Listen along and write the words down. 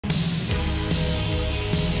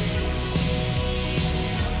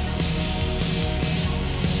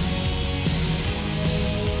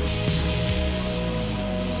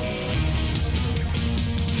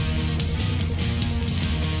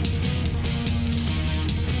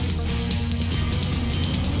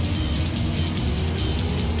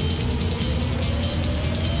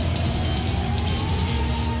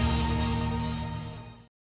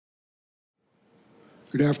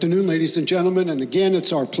Good afternoon, ladies and gentlemen, and again,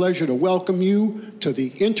 it's our pleasure to welcome you to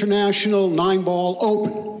the International 9-Ball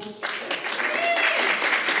Open.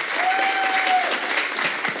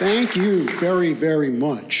 Thank you very, very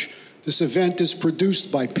much. This event is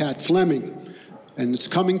produced by Pat Fleming, and it's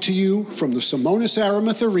coming to you from the Simonis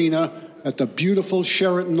Aramuth Arena at the beautiful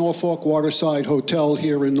Sheraton Norfolk Waterside Hotel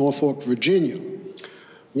here in Norfolk, Virginia.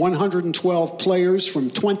 112 players from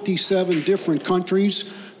 27 different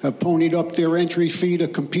countries have ponied up their entry fee to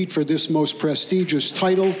compete for this most prestigious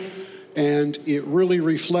title, and it really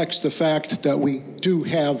reflects the fact that we do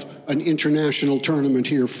have an international tournament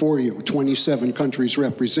here for you, 27 countries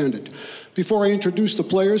represented. Before I introduce the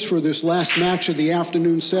players for this last match of the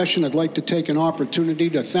afternoon session, I'd like to take an opportunity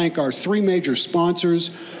to thank our three major sponsors,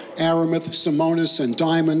 Aramuth, Simonis, and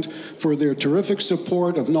Diamond, for their terrific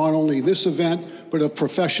support of not only this event, but of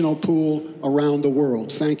professional pool around the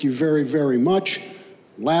world. Thank you very, very much.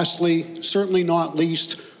 Lastly, certainly not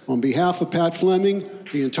least, on behalf of Pat Fleming,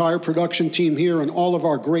 the entire production team here, and all of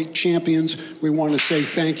our great champions, we want to say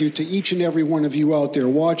thank you to each and every one of you out there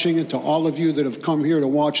watching, and to all of you that have come here to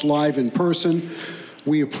watch live in person.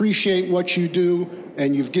 We appreciate what you do,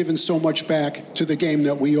 and you've given so much back to the game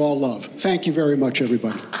that we all love. Thank you very much,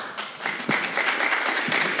 everybody.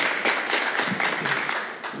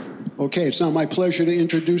 Okay, it's now my pleasure to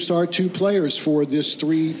introduce our two players for this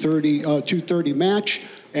 2:30 match,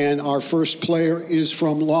 and our first player is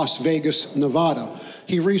from Las Vegas, Nevada.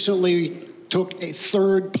 He recently took a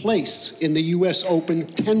third place in the U.S. Open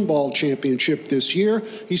 10-ball championship this year.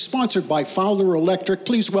 He's sponsored by Fowler Electric.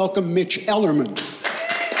 Please welcome Mitch ELLERMAN.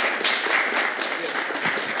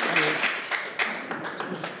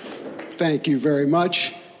 Thank you very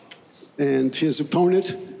much. And his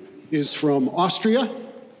opponent is from Austria.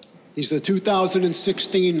 He's the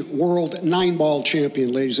 2016 World 9-Ball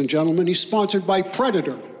Champion, ladies and gentlemen. He's sponsored by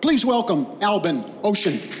Predator. Please welcome Albin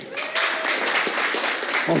OUSCHAN.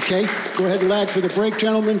 Okay, go ahead and lag for the break,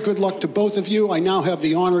 gentlemen. Good luck to both of you. I now have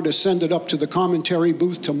the honor to send it up to the commentary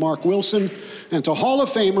booth to Mark Wilson and to Hall of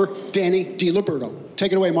Famer Danny DiLiberto.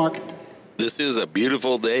 Take it away, Mark. This is a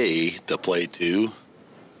beautiful day to play to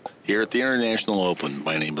here at the International Open.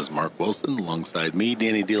 My name is Mark Wilson. Alongside me,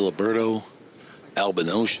 Danny DiLiberto, Albin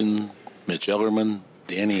OUSCHAN, Mitch ELLERMAN.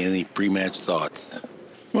 Danny, any pre-match thoughts?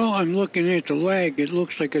 Well, I'm looking at the leg. It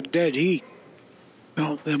looks like a dead heat.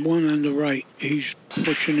 Well, the one on the right, he's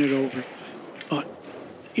pushing it over. But,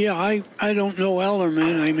 yeah, I don't know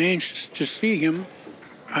ELLERMAN. I'm anxious to see him.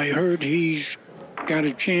 I heard he's got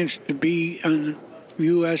a chance to be on the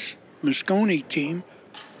U.S. Mosconi team.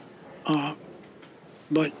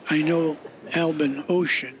 But I know Albin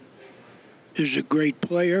OUSCHAN is a great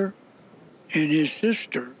player, and his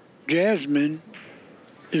sister, Jasmine,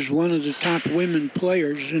 is one of the top women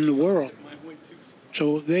players in the world.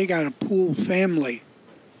 So they got a pool family.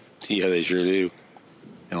 Yeah, they sure do.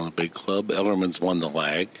 And on a big club, ELLERMAN's won the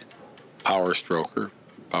lag, power stroker,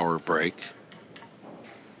 power break.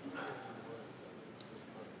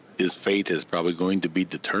 His fate is probably going to be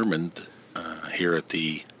determined here at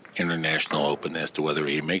the International Open as to whether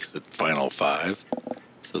he makes the final five.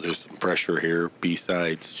 So there's some pressure here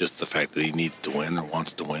besides just the fact that he needs to win or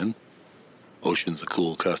wants to win. OUSCHAN's a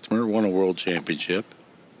cool customer, won a world championship.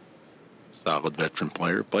 Solid veteran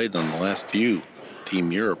player, played on the last few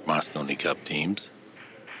Team Europe Mosconi Cup teams.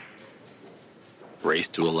 Race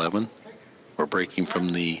to 11. We're breaking from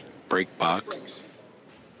the break box.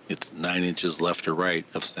 It's 9 inches left or right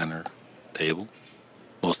of center table.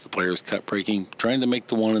 Most of the players cut breaking, trying to make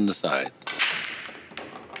the one in the side.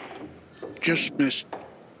 Just missed.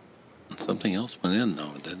 Something else went in,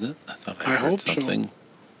 though, didn't it? I thought I heard something.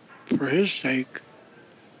 So. For his sake.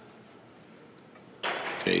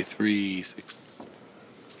 Okay, 3, 6,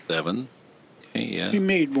 7. Okay, yeah. He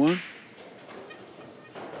made one.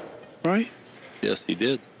 Right? Yes, he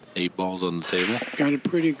did. 8 balls on the table. Got a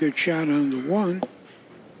pretty good shot on the one.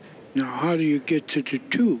 Now, how do you get to the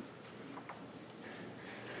 2?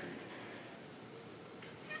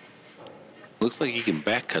 Looks like he can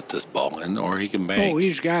back cut this ball in, or he can bank. Oh,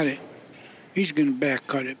 he's got it. He's going to back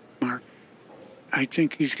cut it, Mark. I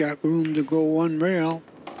think he's got room to go one rail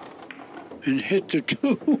and hit the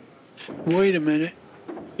 2. Wait a minute.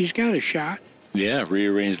 He's got a shot. Yeah,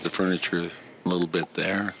 rearranged the furniture a little bit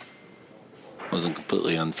there. Wasn't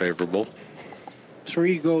completely unfavorable.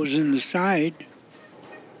 3 goes in the side,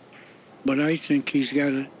 but I think he's got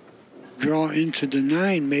to draw into the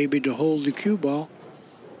 9 maybe to hold the cue ball.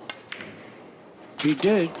 He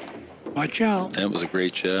did. Watch out. That was a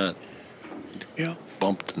great shot. Yeah.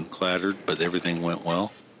 Bumped and clattered, but everything went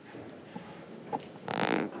well.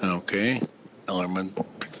 Okay. Ellerman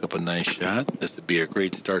picks up a nice shot. This would be a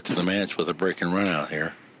great start to the match with a break and run out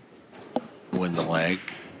here. Win the lag.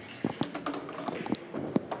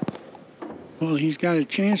 Well, he's got a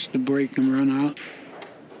chance to break and run out.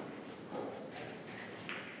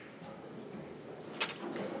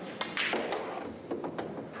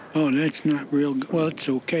 Oh, that's not real good. Well, it's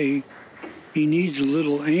okay. He needs a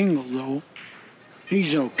little angle, though.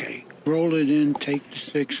 He's okay. Roll it in, take the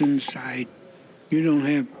 6 inside. You don't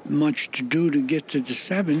have much to do to get to the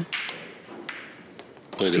 7.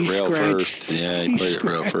 Played it rail first. Yeah, he played it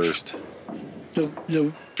rail first.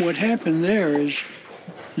 What happened there is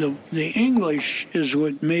the English is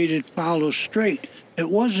what made it follow straight. It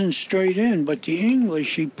wasn't straight in, but the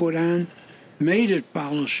English he put on made it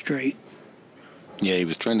follow straight. Yeah, he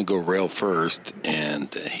was trying to go rail first,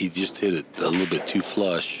 and he just hit it a little bit too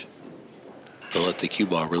flush to let the cue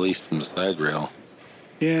ball release from the side rail.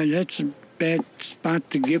 Yeah, that's a bad spot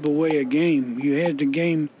to give away a game. You had the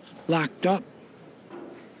game locked up.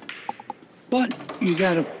 But you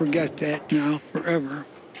got to forget that now forever.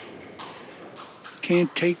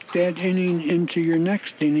 Can't take that inning into your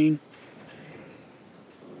next inning.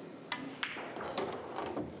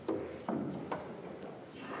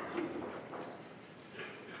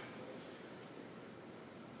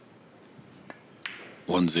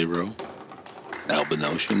 One zero, Albin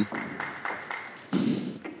OUSCHAN.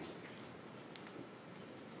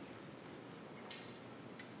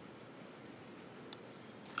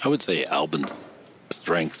 I would say Albin's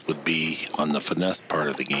strengths would be on the finesse part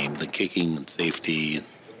of the game, the kicking and safety,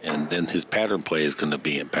 and then his pattern play is going to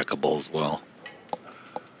be impeccable as well.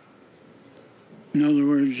 In other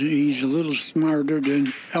words, he's a little smarter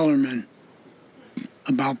than Ellerman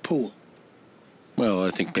about pool. Well, I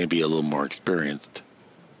think maybe a little more experienced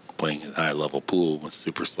playing at high-level pool with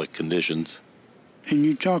super slick conditions. And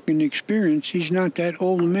you're talking experience, he's not that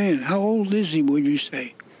old a man. How old is he, would you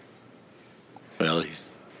say? Well,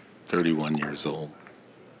 he's 31 years old.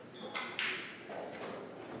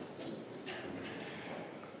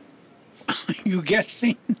 You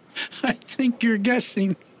guessing? I think you're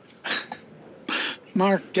guessing.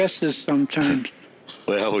 Mark guesses sometimes.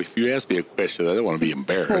 Well, if you ask me a question, I don't want to be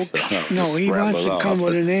embarrassed. Okay. No, he wants to come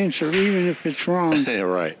with an answer, even if it's wrong. Yeah,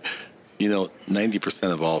 right. You know,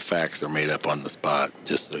 90% of all facts are made up on the spot,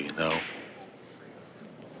 just so you know.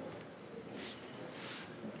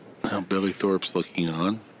 Now Billy Thorpe's looking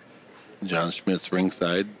on. John Schmidt's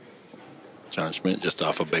ringside. John Schmidt just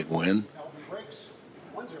off a big win.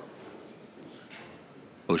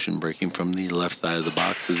 Ocean breaking from the left side of the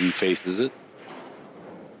box as he faces it.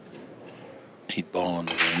 Heat ball in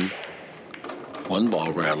the ring. One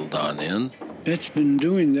ball rattled on in. That's been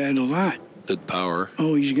doing that a lot. Good power.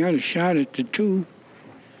 Oh, he's got a shot at the 2.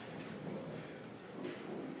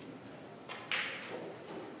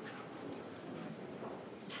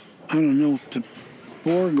 I don't know if the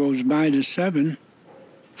 4 goes by the 7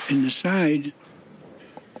 in the side.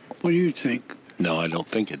 What do you think? No, I don't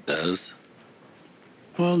think it does.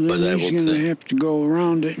 Well, then he's going to have to go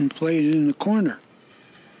around it and play it in the corner.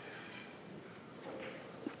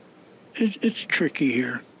 It's tricky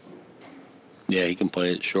here. Yeah, he can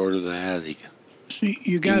play it short of that. He can, see,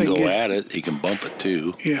 he can go at it. He can bump it,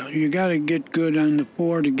 too. Yeah, you got to get good on the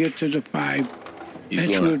 4 to get to the 5.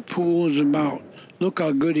 That's what pool is about. Look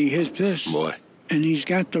how good he hit this. Boy. And he's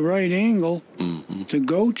got the right angle to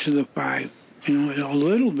go to the 5. You know, a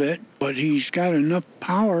little bit, but he's got enough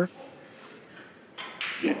power.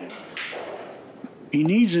 He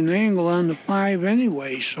needs an angle on the 5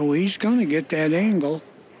 anyway, so he's going to get that angle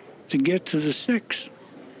to get to the 6.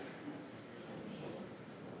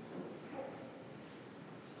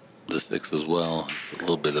 The 6 as well. It's a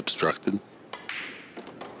little bit obstructed.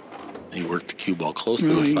 He worked the cue ball close to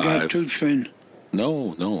the 5. He got too thin.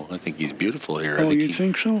 No. I think he's beautiful here. Oh, you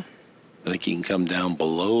think so? I think he can come down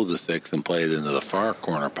below the 6 and play it into the far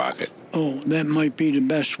corner pocket. Oh, that might be the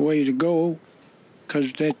best way to go,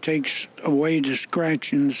 because that takes away the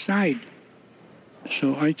scratch in the side.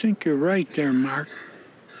 So I think you're right there, Mark.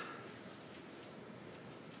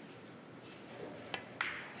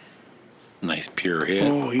 Nice pure hit.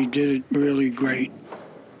 Oh, he did it really great.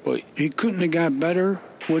 Boy, he couldn't have got better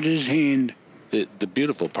with his hand. The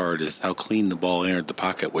beautiful part is how clean the ball entered the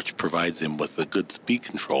pocket, which provides him with a good speed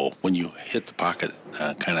control. When you hit the pocket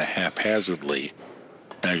kind of haphazardly,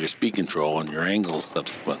 now your speed control and your angles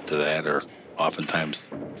subsequent to that are oftentimes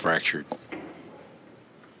fractured.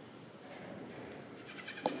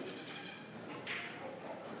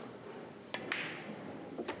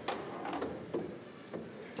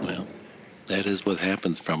 Well, that is what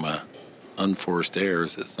happens from unforced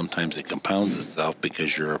errors, that sometimes it compounds itself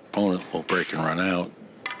because your opponent will break and run out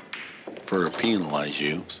further penalize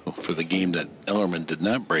you. So for the game that Ellerman did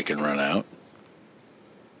not break and run out,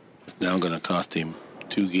 it's now going to cost him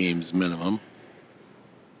 2 games minimum.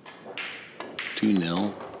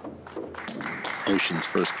 2-0. Ocean's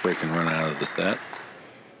first break and run out of the set.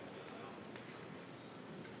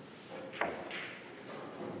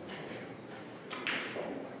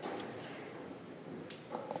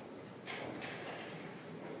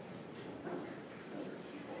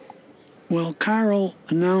 Well, Carl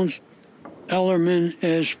announced Ellerman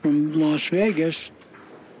as from Las Vegas,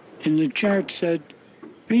 and the chart said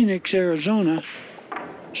Phoenix, Arizona.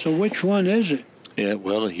 So which one is it? Yeah,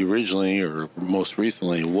 well, he originally, or most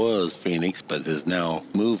recently, was Phoenix, but has now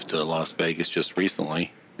moved to Las Vegas just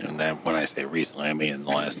recently. And that, when I say recently, I mean in the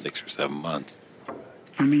last 6 or 7 months.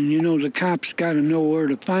 I mean, you know, the cops got to know where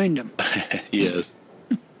to find him. Yes.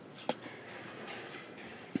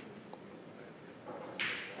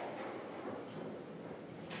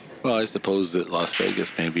 Well, I suppose that Las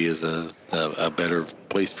Vegas maybe is a better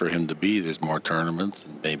place for him to be. There's more tournaments,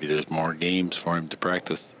 and maybe there's more games for him to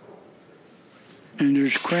practice. And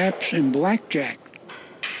there's craps and blackjack.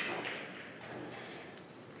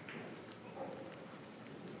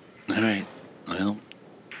 All right. Well,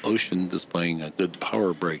 Ocean displaying a good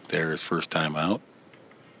power break there his first time out.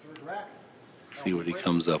 See what he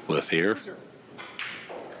comes up with here.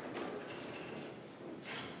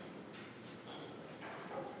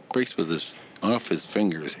 Breaks with his off his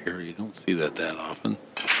fingers here. You don't see that often.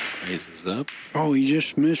 Raises up. Oh, he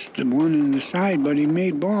just missed the one in the side, but he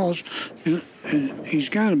made balls, and he's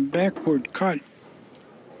got a backward cut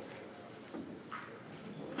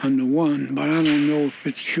on the one, but I don't know if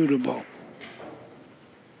it's shootable.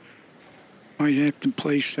 Might have to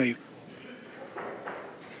play safe.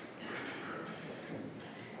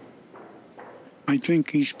 I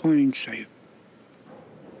think he's playing safe.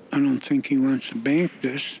 I don't think he wants to bank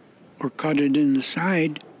this or cut it in the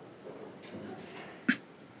side.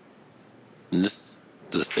 And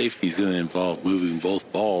the safety is going to involve moving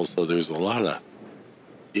both balls, so there's a lot of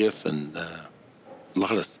and a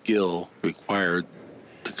lot of skill required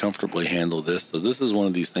to comfortably handle this. So this is one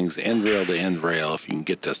of these things, end rail to end rail. If you can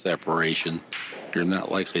get the separation, you're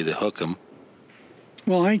not likely to hook him.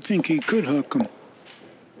 Well, I think he could hook him.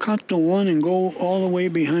 Cut the one and go all the way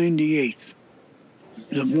behind the eighth.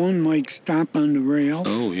 The one might stop on the rail.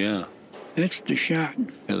 Oh, yeah. That's the shot.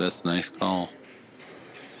 Yeah, that's a nice call.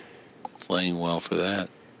 It's laying well for that.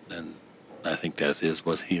 And I think that is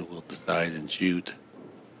what he will decide and shoot.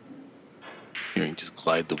 Here, you just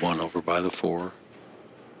glide the one over by the 4.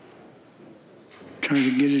 Try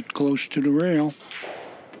to get it close to the rail.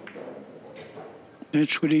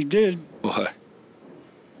 That's what he did. What?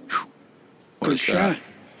 What Good a shot. shot.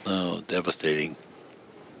 Oh, devastating.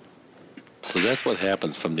 So that's what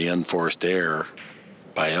happens from the unforced error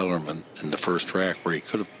by Ellerman in the first track, where he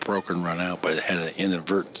could have broken run out, but it had an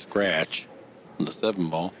inadvertent scratch on the 7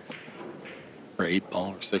 ball, or 8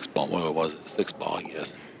 ball, or 6 ball. What was it? 6 ball, I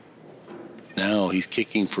guess. Now he's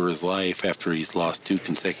kicking for his life after he's lost 2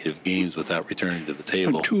 consecutive games without returning to the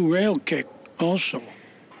table. A 2 rail kick also.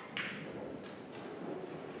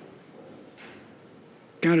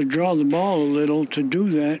 Got to draw the ball a little to do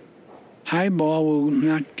that. High ball will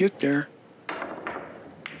not get there.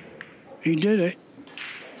 He did it.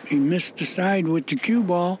 He missed the side with the cue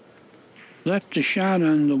ball, left the shot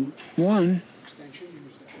on the 1,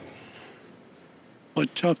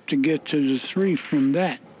 but tough to get to the 3 from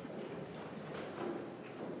that.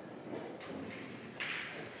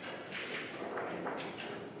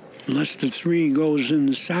 Unless the 3 goes in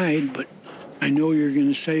the side, but I know you're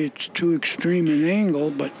going to say it's too extreme an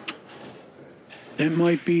angle, but that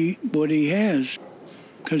might be what he has,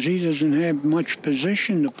 because he doesn't have much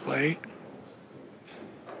position to play.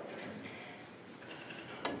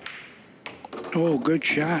 Oh, good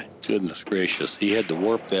shot. Goodness gracious. He had to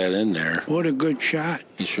warp that in there. What a good shot.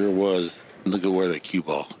 He sure was. Look at where that cue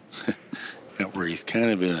ball. Where he's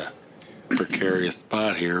kind of in a precarious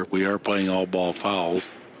spot here. We are playing all ball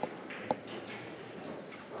fouls.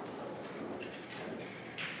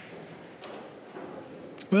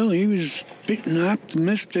 Well, he was being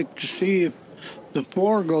optimistic to see if the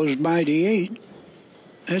 4 goes by the 8.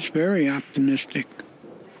 That's very optimistic.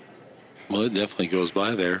 Well, it definitely goes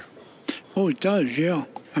by there. Oh, it does, yeah.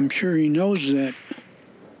 I'm sure he knows that.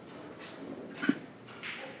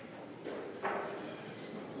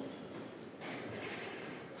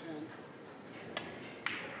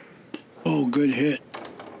 Oh, good hit.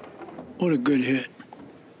 What a good hit.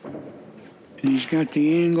 And he's got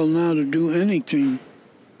the angle now to do anything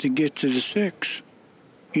to get to the 6.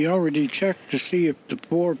 He already checked to see if the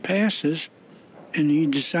 4 passes, and he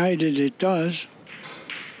decided it does.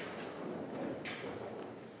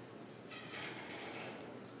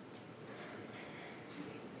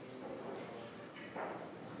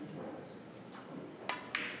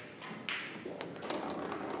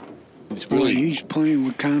 really, he's playing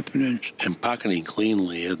with confidence. and pocketing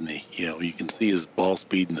cleanly, isn't he? You know, you can see his ball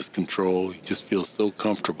speed and his control. He just feels so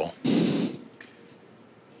comfortable.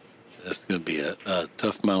 That's going to be a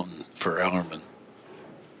tough mountain for Ellerman.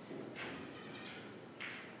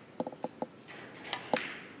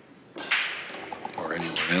 Or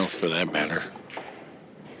anyone else for that matter.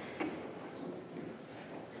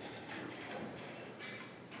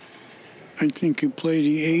 I think you play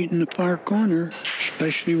the 8 in the far corner,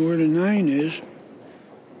 especially where the 9 is.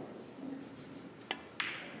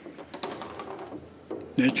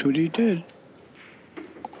 That's what he did.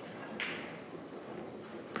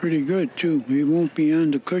 Pretty good, too. He won't be on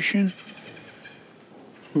the cushion.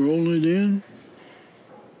 Roll it in.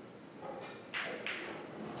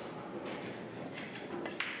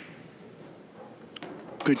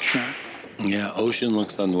 Good shot. Yeah, Ocean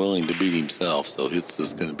looks unwilling to beat himself, so this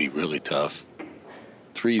is going to be really tough.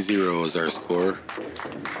 3-0 is our score.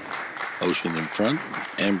 Ocean in front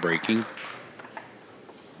and breaking.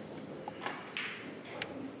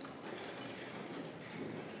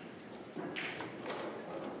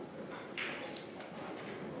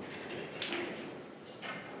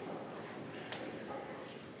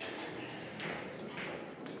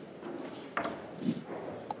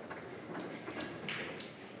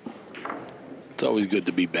 It's always good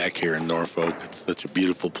to be back here in Norfolk. It's such a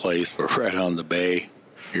beautiful place. We're right on the bay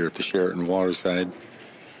here at the Sheraton Waterside.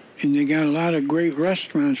 And they got a lot of great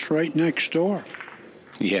restaurants right next door.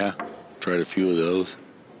 Yeah, tried a few of those.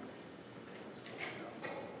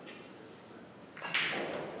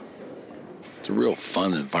 It's a real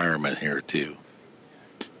fun environment here, too.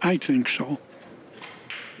 I think so.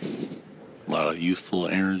 A lot of youthful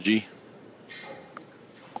energy.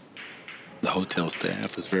 The hotel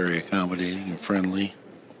staff is very accommodating and friendly.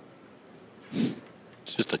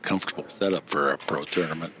 It's just a comfortable setup for a pro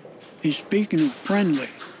tournament. Hey, speaking of friendly,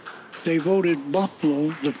 they voted Buffalo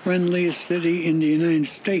the friendliest city in the United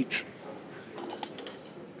States.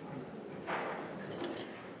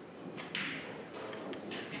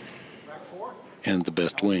 And the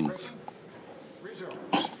best wings.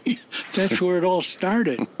 Oh, yeah, that's where it all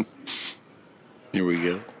started. Here we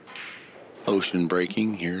go. Ocean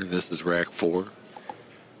breaking here. This is rack 4.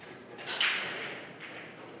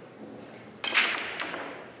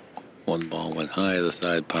 One ball went high of the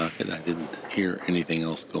side pocket. I didn't hear anything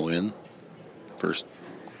else go in. First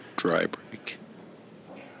dry break.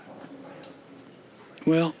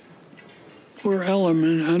 Well, poor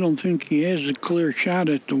Ellerman, I don't think he has a clear shot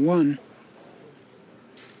at the 1.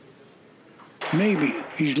 Maybe.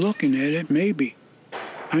 He's looking at it, maybe.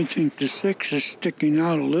 I think the 6 is sticking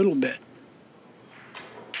out a little bit.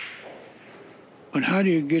 But how do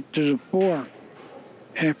you get to the 4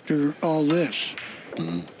 after all this?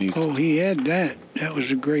 Oh, he had that. That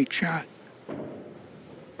was a great shot.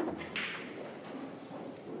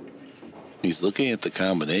 He's looking at the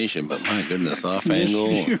combination, but my goodness, off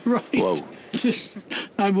angle. You're right. Whoa.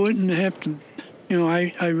 I wouldn't have to,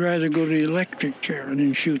 I'd rather go to the electric chair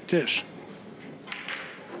than shoot this.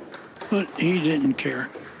 But he didn't care.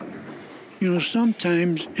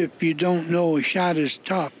 Sometimes if you don't know a shot is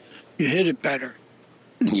tough, you hit it better.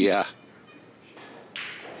 Yeah.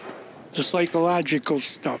 The psychological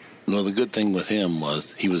stuff. Well, the good thing with him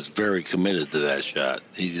was he was very committed to that shot.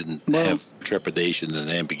 He didn't have trepidation and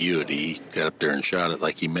ambiguity. He got up there and shot it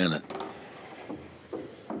like he meant it.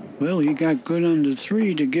 Well, he got good on the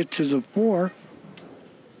 3 to get to the 4.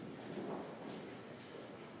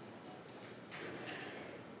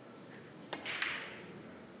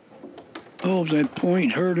 Oh, that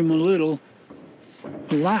point hurt him a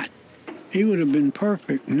lot. He would have been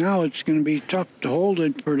perfect. Now it's going to be tough to hold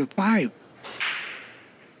it for the 5.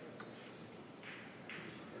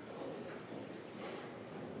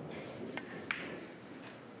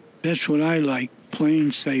 That's what I like,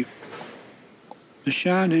 playing safe. The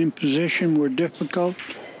shot and position were difficult.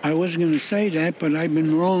 I was going to say that, but I've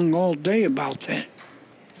been wrong all day about that.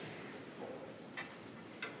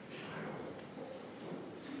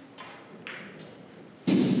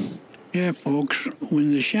 Yeah, folks,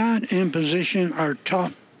 when the shot and position are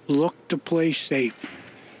tough, look to play safe.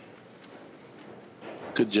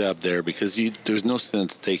 Good job there, because there's no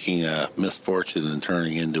sense taking a misfortune and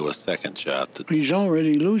turning into a second shot. He's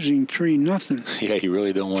already losing 3-0. Yeah, you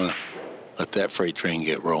really don't want to let that freight train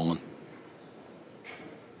get rolling.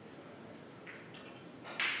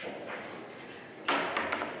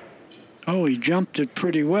 Oh, he jumped it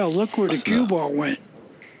pretty well. Look where the cue ball went.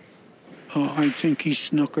 Oh, I think he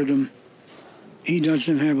snookered him. He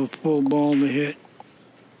doesn't have a full ball to hit.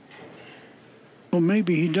 Well,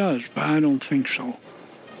 maybe he does, but I don't think so.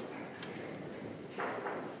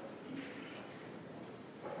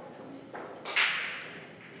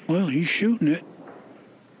 Well, he's shooting it.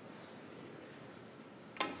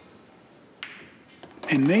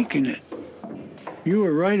 And making it. You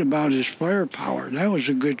were right about his firepower. That was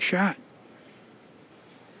a good shot.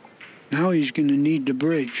 Now he's going to need the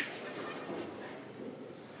bridge.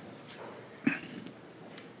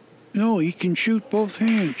 No, he can shoot both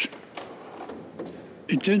hands.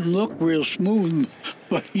 It didn't look real smooth,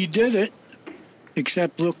 but he did it.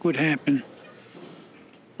 Except look what happened.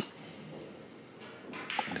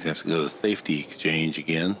 He's have to go to safety exchange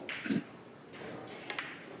again.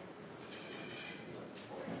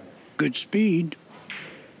 Good speed.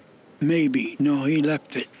 Maybe. No, he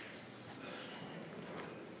left it.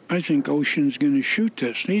 I think Ocean's going to shoot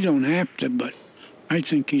this. He don't have to, but I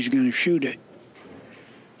think he's going to shoot it.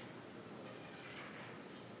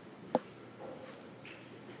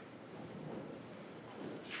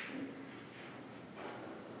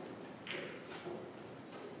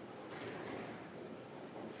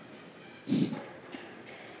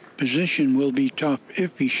 Position will be tough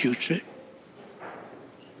if he shoots it.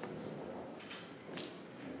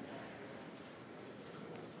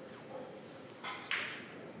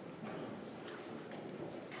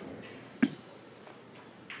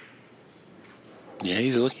 Yeah,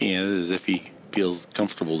 he's looking at it as if he feels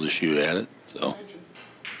comfortable to shoot at it, so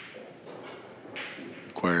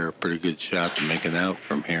require a pretty good shot to make it out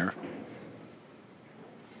from here.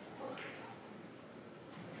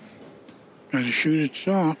 Got to shoot it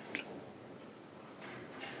soft.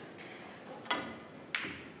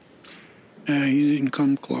 He didn't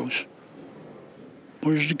come close.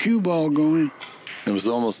 Where's the cue ball going? It was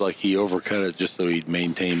almost like he overcut it just so he'd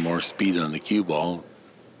maintain more speed on the cue ball.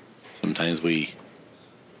 Sometimes we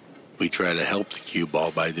try to help the cue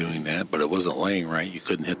ball by doing that, but it wasn't laying right. You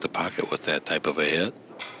couldn't hit the pocket with that type of a hit.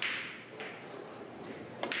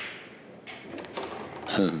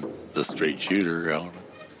 The straight shooter, Ellerman,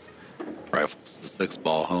 rifles the 6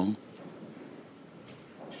 ball home.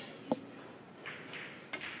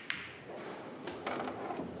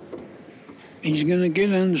 He's going to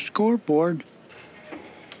get on the scoreboard.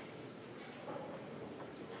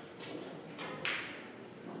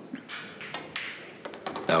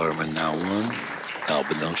 Ellerman now 1,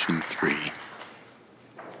 Albin Ouschan 3.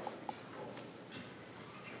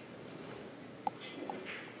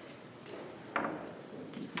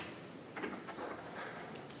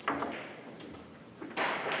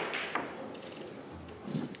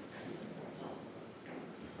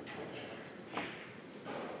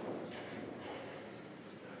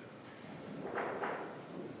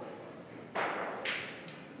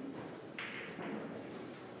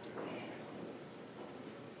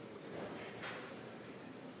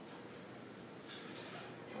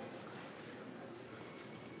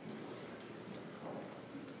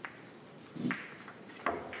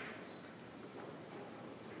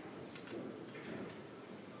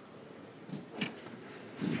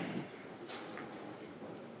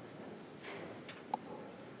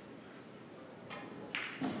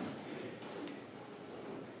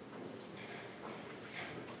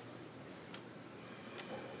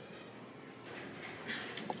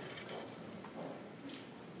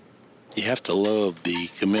 You have to love the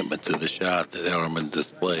commitment to the shot that Ellerman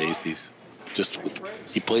displays.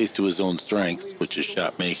 He plays to his own strengths, which is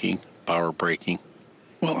shot making, power breaking.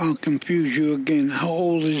 Well, I'll confuse you again. How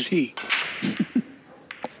old is he?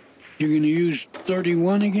 You're going to use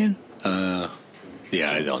 31 again?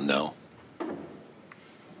 Yeah, I don't know.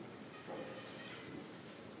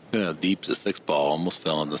 Yeah, deep the 6 ball almost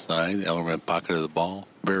fell on the side. Ellerman pocketed the ball.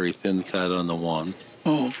 Very thin cut on the 1.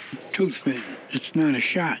 Oh, too thin. It's not a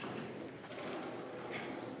shot.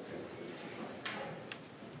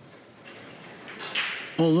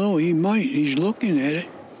 Although he might. He's looking at it.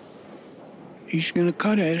 He's going to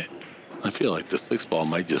cut at it. I feel like the 6 ball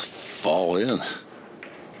might just fall in.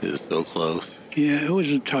 It is so close. Yeah, it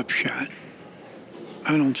was a tough shot.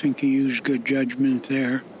 I don't think he used good judgment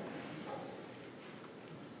there.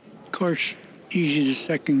 Of course, easy to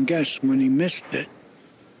second guess when he missed it.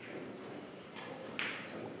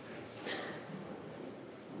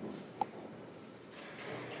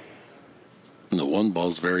 And the 1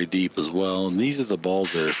 ball's very deep as well. And these are the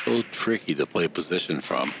balls that are so tricky to play position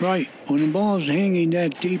from. Right. When the ball is hanging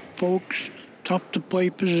that deep, folks, tough to play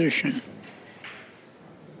position.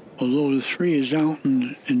 Although the 3 is out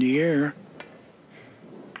in the air.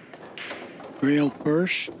 Rail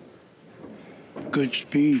first. Good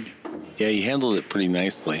speed. Yeah, he handled it pretty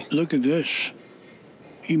nicely. Look at this.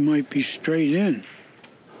 He might be straight in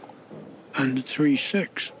on the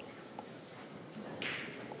 3-6.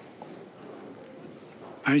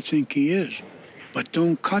 I think he is. But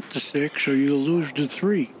don't cut the 6 or you'll lose the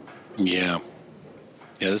 3. Yeah.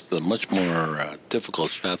 Yeah, this is a much more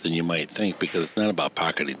difficult shot than you might think because it's not about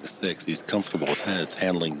pocketing the 6. He's comfortable with that. It's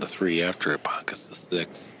handling the 3 after it pockets the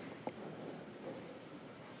 6.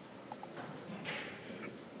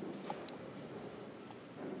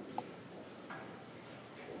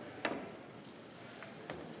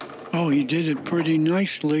 Oh, he did it pretty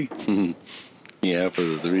nicely. Yeah, for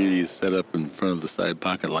the 3 set up in front of the side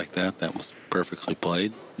pocket like that, that was perfectly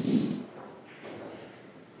played.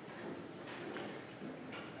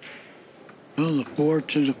 Well, the 4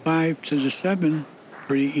 to the 5 to the 7,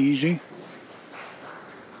 pretty easy.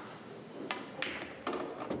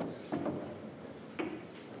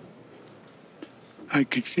 I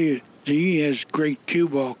could see it. He has great cue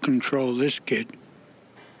ball control, this kid.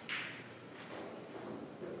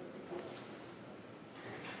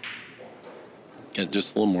 Got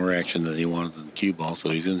just a little more action than he wanted in the cue ball, so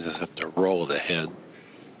he's going to just have to roll it ahead.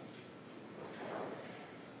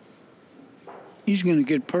 He's going to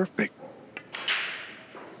get perfect,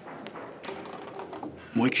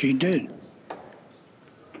 which he did.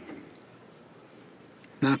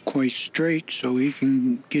 Not quite straight, so he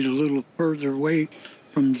can get a little further away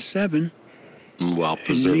from the 7. While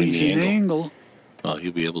preserving the angle. Well,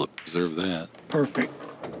 he'll be able to preserve that. Perfect.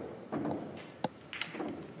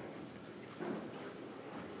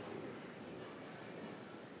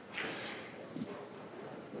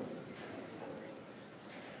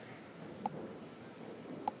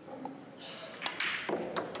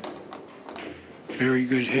 Very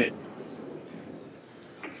good hit.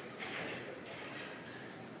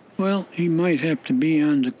 Well, he might have to be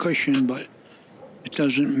on the cushion, but it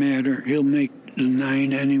doesn't matter. He'll make the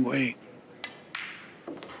 9 anyway.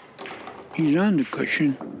 He's on the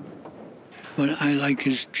cushion, but I like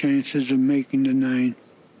his chances of making the 9.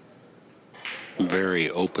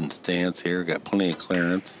 Very open stance here. Got plenty of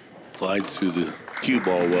clearance. Glides through the cue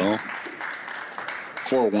ball well.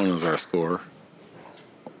 4-1 is our score.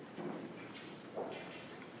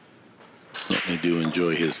 Certainly do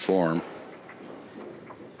enjoy his form.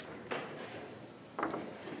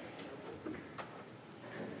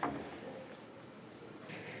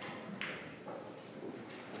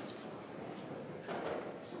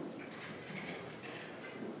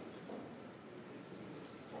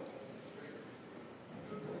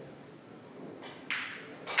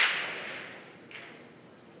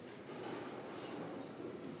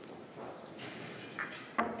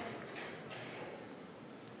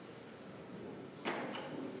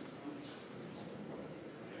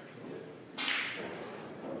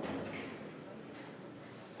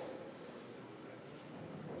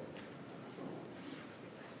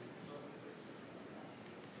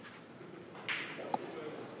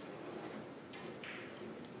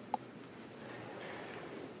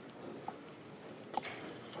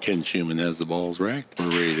 Ken Schumann has the balls racked. We're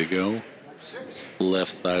ready to go.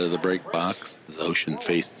 Left side of the break box as Ocean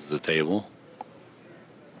faces the table.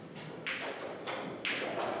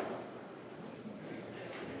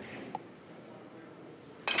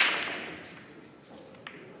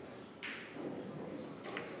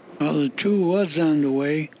 Well, the 2 was on the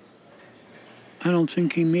way. I don't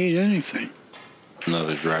think he made anything.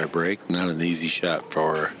 Another dry break. Not an easy shot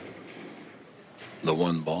for the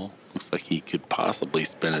 1 ball. Looks like he could possibly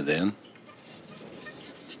spin it in.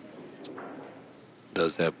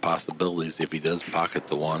 Does have possibilities if he does pocket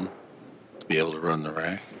the 1 to be able to run the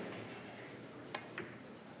rack.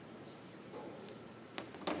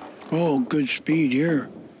 Oh, good speed here.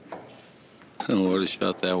 What a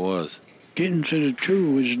shot that was. Getting to the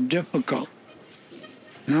 2 was difficult.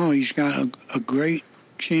 Now he's got a great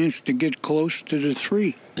chance to get close to the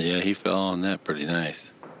 3. Yeah, he fell on that pretty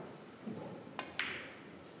nice.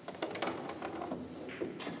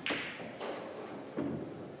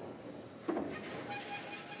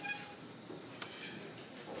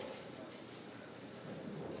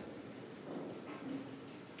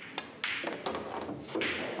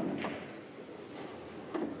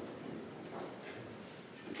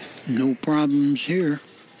 No problems here.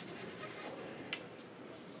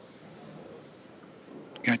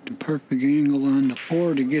 Got the perfect angle on the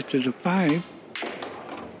 4 to get to the 5.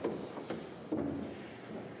 And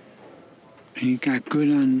he got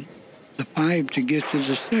good on the 5 to get to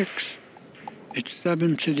the 6. It's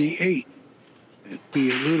 7 to the 8. It'd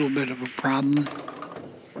be a little bit of a problem,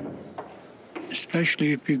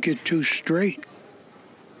 especially if you get too straight.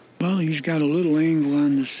 Well, he's got a little angle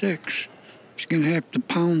on the 6. He's going to have to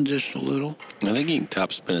pound this a little. I think he can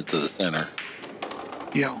top spin it to the center.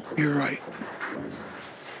 Yeah, you're right.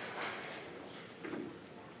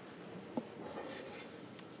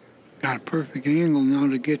 Got a perfect angle now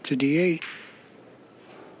to get to the 8.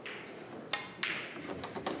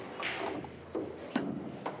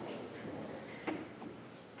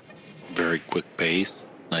 quick pace,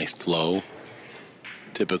 nice flow.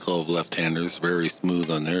 Typical of left-handers, very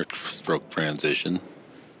smooth on their stroke transition.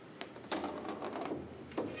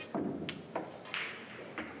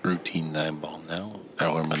 Routine 9-ball now.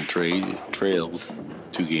 Ellerman trails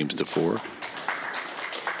 2-4.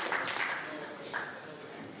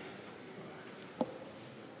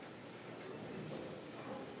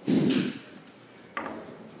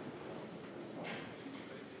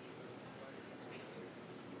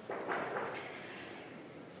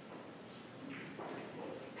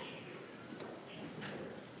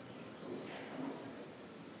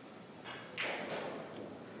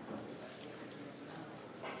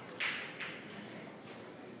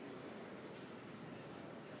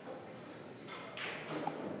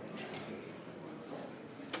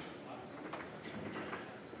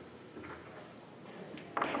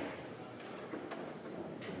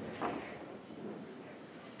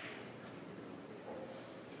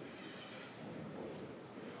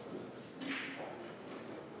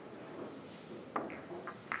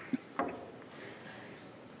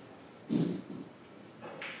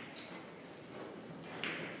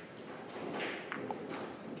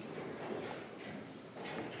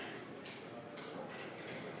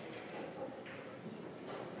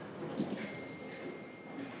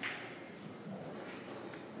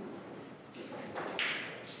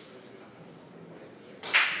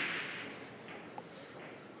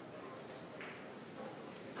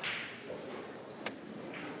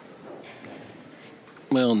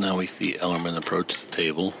 Well, now we see Ellerman approach the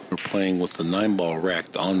table. We're playing with the 9-ball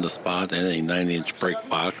racked on the spot and a 9-inch break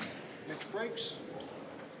box.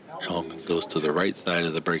 Ellerman goes to the right side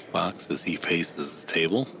of the break box as he faces the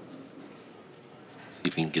table. See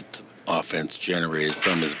if he can get some offense generated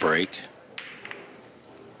from his break.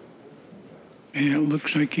 And it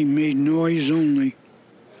looks like he made noise only.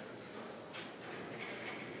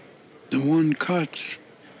 The one cuts.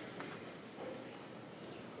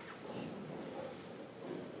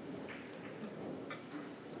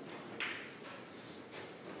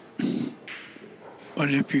 But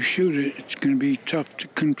if you shoot it, it's going to be tough to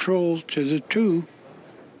control to the 2.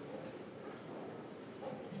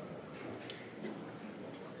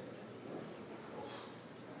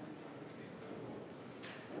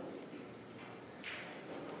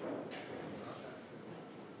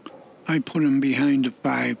 I put him behind the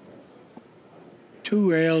 5.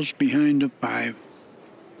 2 rails behind the 5.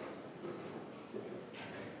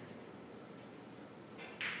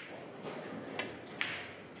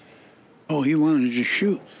 Oh, he wanted to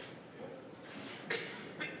shoot.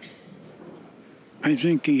 I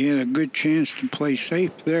think he had a good chance to play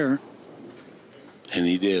safe there. And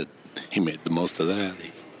he did. He made the most of that.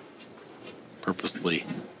 He purposely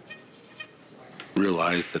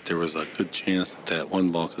realized that there was a good chance that that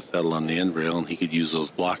 1 ball could settle on the end rail and he could use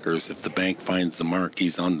those blockers. If the bank finds the mark,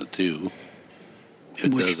 he's on the 2.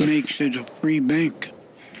 Which makes it a free bank.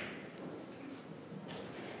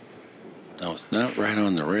 No, it's not right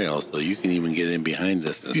on the rail, so you can even get in behind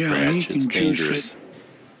this and scratch. It's dangerous.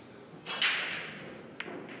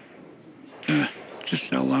 It's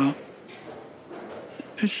a sellout.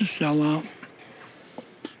 It's a sellout.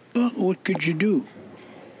 But what could you do?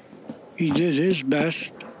 He did his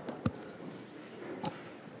best.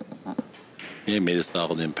 Yeah, he made a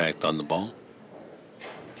solid impact on the ball.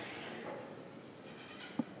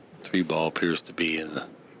 3 ball appears to be in an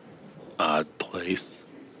odd place.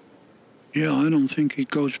 Yeah, I don't think it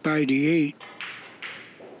goes by the 8.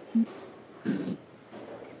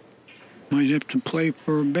 Might have to play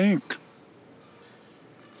for a bank.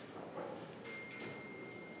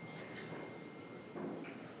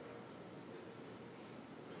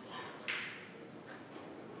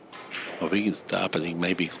 Well, if he can stop it, he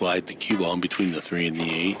maybe glide the cue ball in between the 3 and the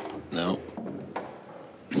 8. No.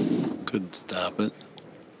 Couldn't stop it.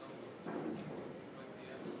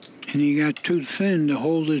 And he got too thin to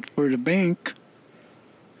hold it for the bank.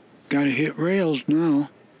 Got to hit rails now.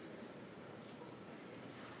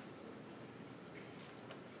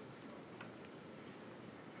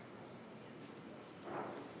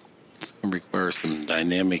 It's going to require some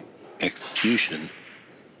dynamic execution.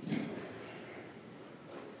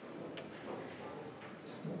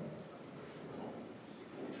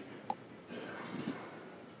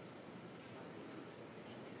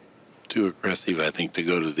 Too aggressive, I think, to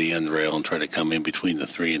go to the end rail and try to come in between the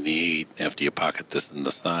 3 and the 8 after you pocket this in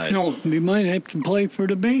the side. No, you might have to play for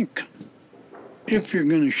the bank if you're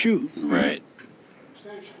going to shoot. Right.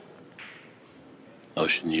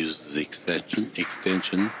 Ocean uses the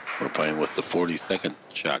extension. We're playing with the 40-second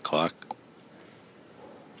shot clock.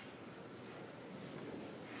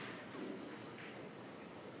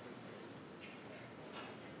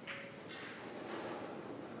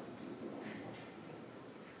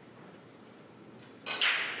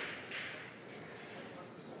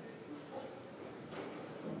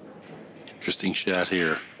 Interesting shot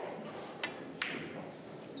here.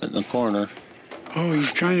 In the corner. Oh,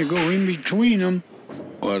 he's trying to go in between them.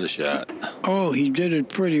 What a shot. Oh, he did it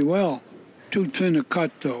pretty well. Too thin a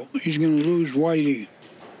cut, though. He's going to lose Whitey.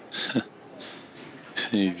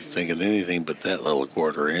 He's thinking anything but that little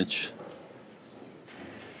quarter inch.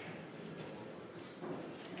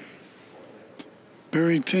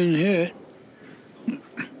 Very thin hit.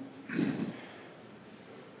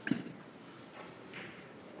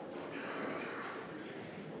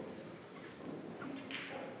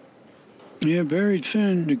 Yeah, very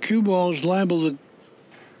thin. The cue ball is liable to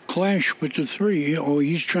clash with the 3. Oh,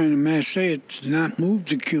 he's trying to masse it to not move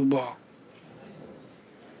the cue ball.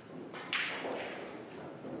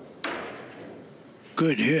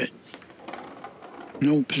 Good hit.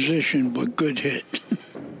 No position, but good hit.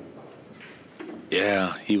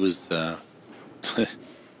 Yeah, he was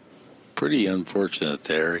pretty unfortunate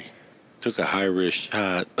there. He took a high-risk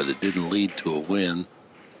shot, but it didn't lead to a win.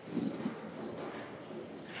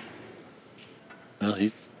 Well,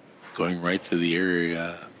 he's going right to the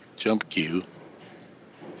area jump cue.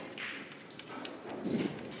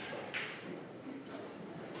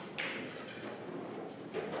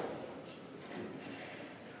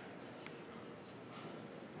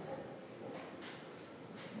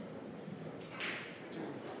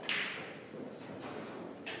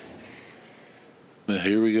 Well,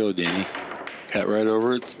 here we go, Danny. Got right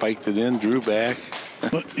over it, spiked it in, drew back.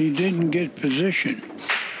 But he didn't get position.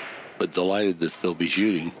 But delighted to still be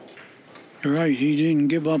shooting. You're right, he didn't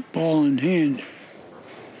give up ball in hand.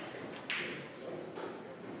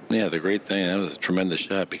 Yeah, the great thing, that was a tremendous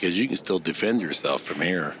shot because you can still defend yourself from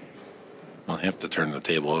here. I'll have to turn the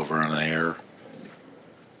table over on the air.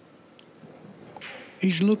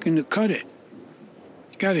 He's looking to cut it.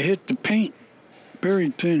 He's got to hit the paint. Very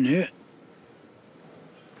thin hit.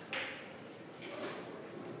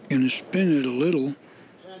 Gonna spin it a little.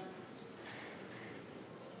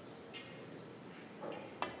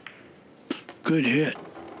 Good hit.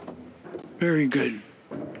 Very good.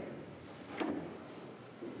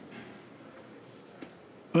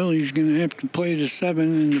 Well, he's going to have to play the 7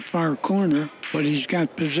 in the far corner, but he's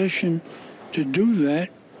got position to do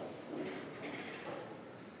that.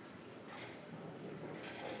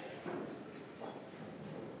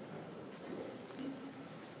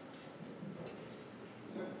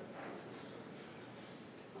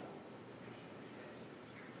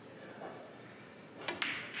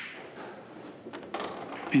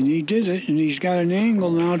 And he did it, and he's got an angle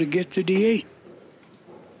now to get to the 8.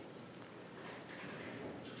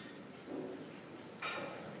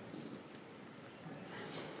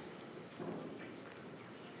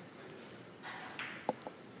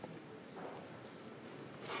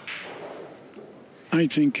 I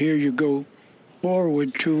think here you go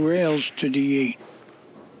forward 2 rails to the 8.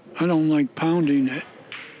 I don't like pounding it.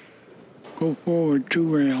 Go forward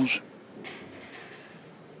 2 rails.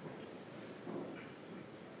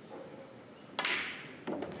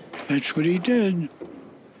 That's what he did.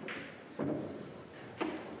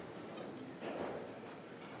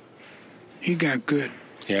 He got good.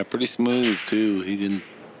 Yeah, pretty smooth, too. He didn't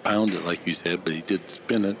pound it like you said, but he did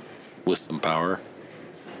spin it with some power.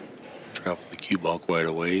 Traveled the cue ball quite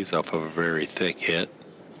a ways off of a very thick hit.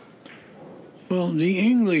 Well, the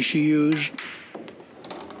English he used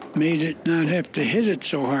made it not have to hit it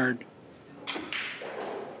so hard.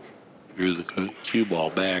 Drew the cue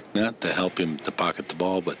ball back, not to help him to pocket the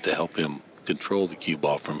ball, but to help him control the cue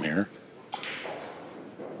ball from here.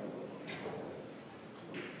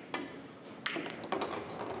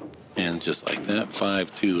 And just like that,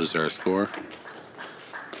 5-2 is our score.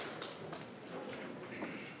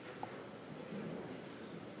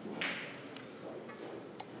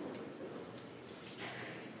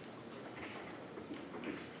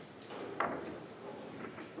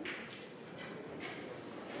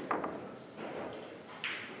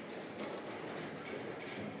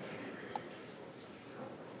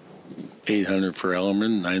 $800 for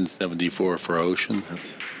Ellerman, $974 for Ocean.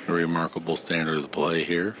 That's a remarkable standard of play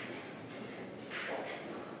here.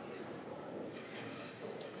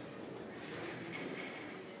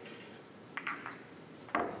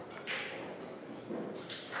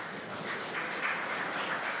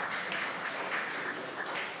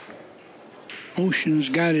 Ocean's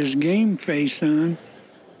got his game face on,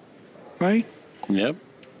 right? Yep.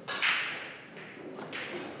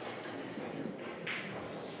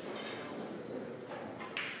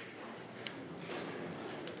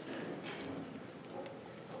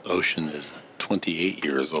 Ocean is 28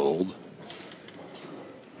 years old.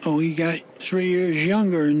 Oh, he got 3 years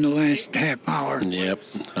younger in the last half hour. Yep,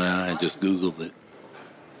 I just Googled it.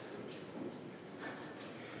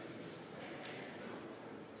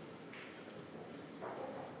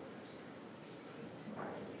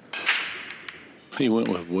 He went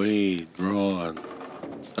with way draw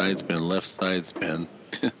on side spin, left side spin.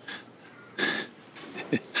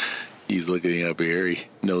 He's looking up here. He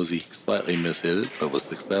knows he slightly mishit it, but was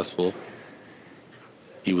successful.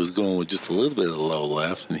 He was going with just a little bit of low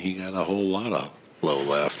left, and he got a whole lot of low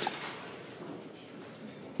left.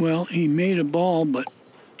 Well, he made a ball, but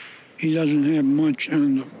he doesn't have much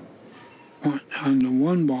on the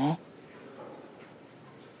one ball.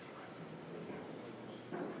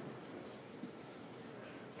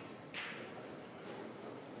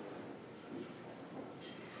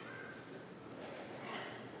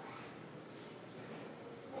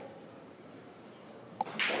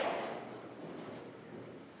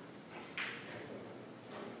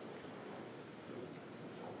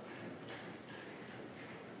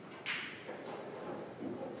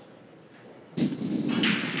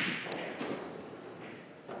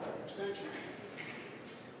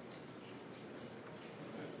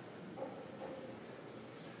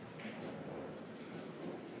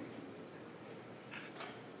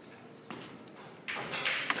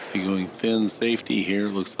 So going thin safety here,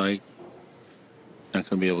 looks like. Not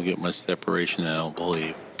going to be able to get much separation, I don't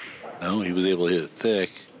believe. No, he was able to hit it thick.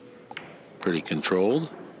 Pretty controlled.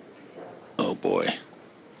 Oh, boy.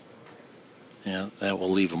 Yeah, that will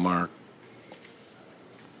leave a mark.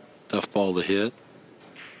 Tough ball to hit.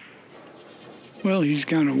 Well, he's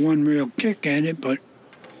got a one-rail kick at it, but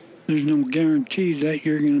there's no guarantee that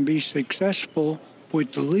you're going to be successful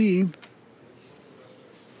with the lead.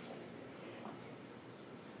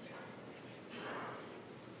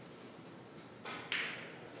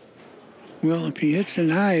 Well, if he hits it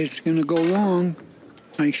high, it's going to go long.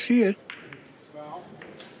 I see it.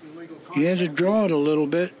 He had to draw it a little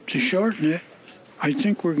bit to shorten it. I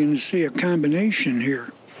think we're going to see a combination here.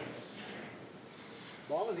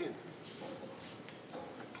 Ball in hand.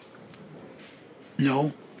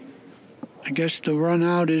 No. I guess the run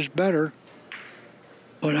out is better,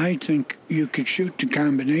 but I think you could shoot the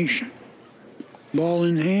combination. Ball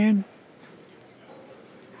in hand,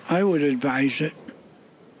 I would advise it.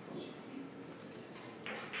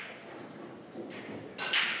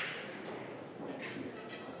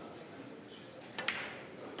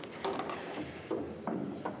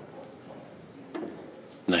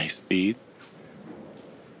 Nice speed.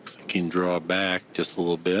 Looks like he can draw back just a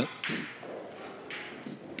little bit.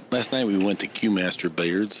 Last night we went to Q-Master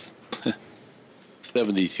Billiards.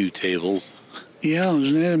 72 tables. Yeah,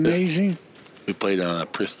 isn't that amazing? We played on a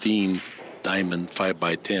pristine diamond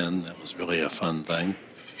 5x10. That was really a fun thing.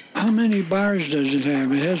 How many bars does it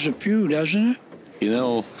have? It has a few, doesn't it? You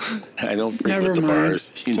know, I don't frequent Never the mind.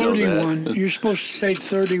 bars. You 31. know that. You're supposed to say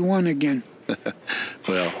 31 again.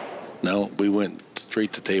 Well, no, we went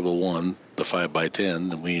straight to table 1, the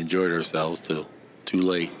 5x10, and we enjoyed ourselves till too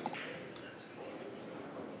late.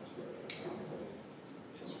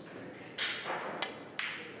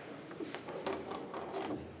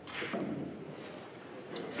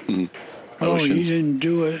 Oh, Ocean. he didn't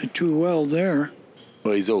do it too well there.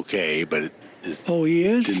 Well, he's okay, but Oh, he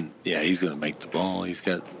is? yeah, he's going to make the ball. He's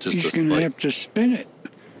got just He's a going to slight, have to spin it.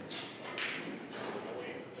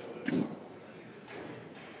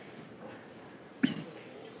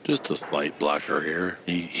 just a slight blocker here.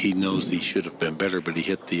 He knows he should have been better, but he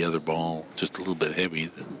hit the other ball just a little bit heavy,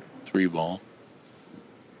 the 3 ball.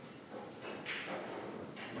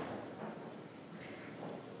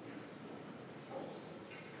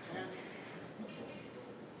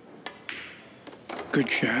 Good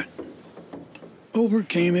shot.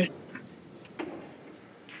 Overcame it.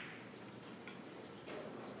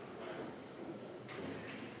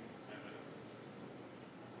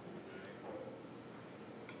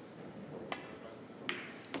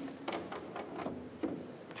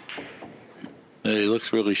 He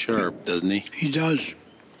looks really sharp, doesn't he? He does.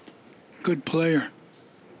 Good player.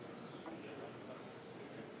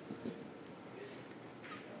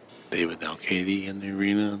 David Alcady in the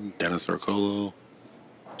arena, Dennis Arcolo,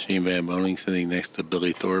 Shane Van Boning sitting next to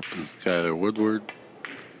Billy Thorpe and Skylar Woodward,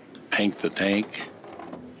 Hank the Tank,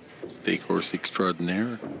 Stake Horse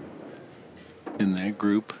Extraordinaire in that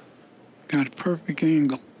group. Got a perfect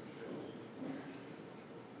angle.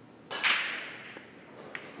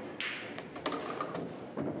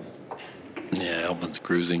 Yeah, Albin's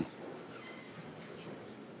cruising.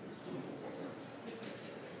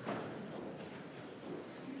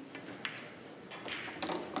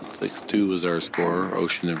 Six-2 is our score.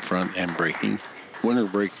 Ocean in front and breaking. Winner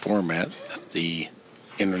break format at the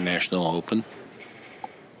International Open.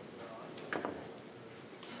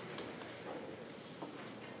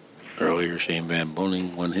 Earlier, Shane Van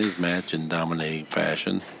Boning won his match in dominating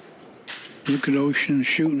fashion. Look at Ocean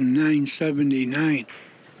shooting 979.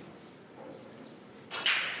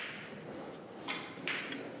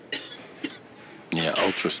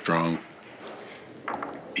 extra strong.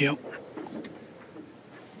 Yep.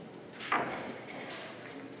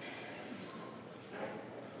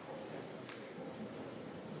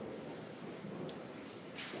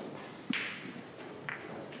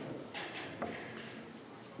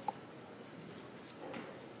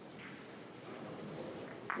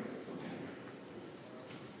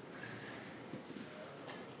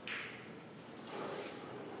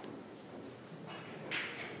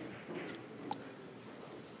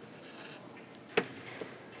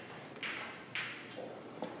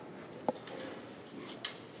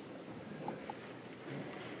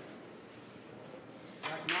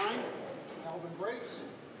 Back 9, Albin breaks,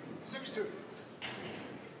 6-2.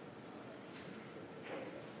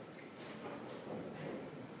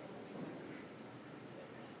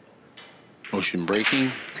 Motion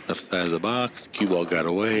breaking, left side of the box. Cue ball got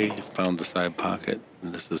away, found the side pocket.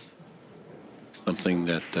 And this is something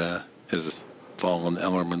that has fallen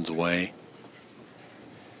Ellerman's way.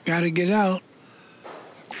 Got to get out.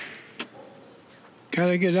 Got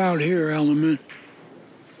to get out here, Ellerman.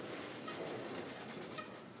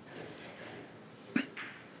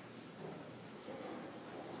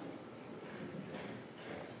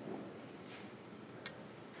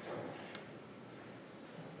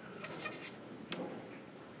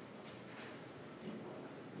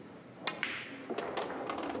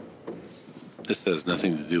 This has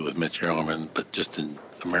nothing to do with Mitch ELLERMAN, but just in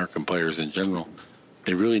American players in general.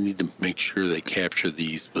 They really need to make sure they capture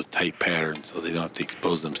these with tight patterns so they don't have to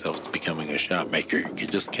expose themselves to becoming a shot maker. You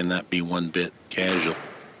just cannot be one bit casual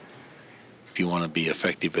if you want to be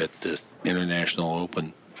effective at this International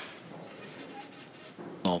Open.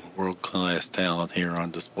 All the world-class talent here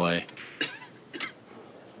on display.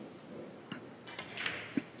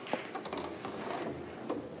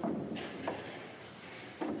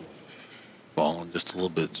 Falling just a little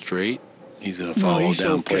bit straight. He's going to follow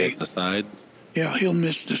down, play it the side. Yeah, he'll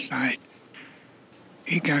miss the side.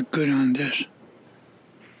 He got good on this.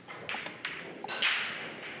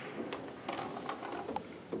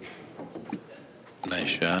 Nice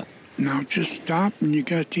shot. Now just stop and you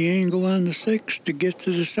got the angle on the 6 to get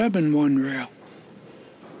to the 7-1 rail.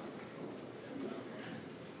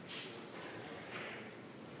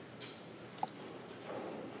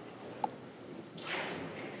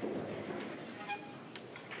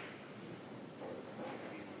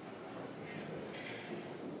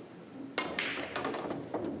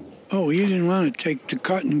 Oh, he didn't want to take the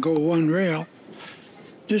cut and go one rail.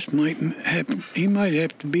 This might have, he might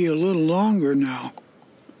have to be a little longer now.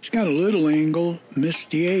 He's got a little angle,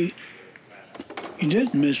 missed the 8. He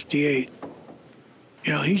did miss the 8.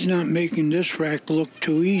 Yeah, he's not making this rack look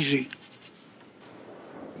too easy.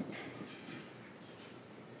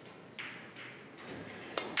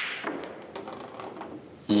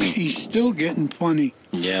 He's still getting funny.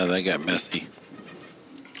 Yeah, that got messy.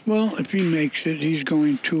 Well, if he makes it, he's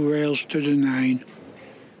going 2 rails to the 9.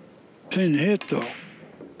 Thin hit, though.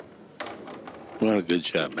 What a good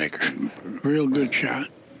shot maker. Real good shot.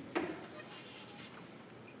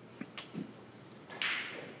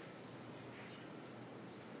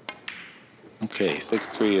 Okay,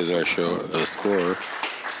 6-3 is our score.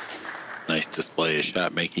 Nice display of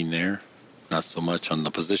shot making there. Not so much on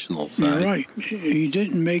the positional side. You're right. He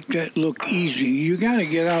didn't make that look easy. You got to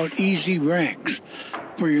get out easy racks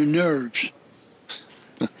for your nerves.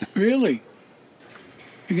 Really.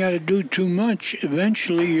 You got to do too much.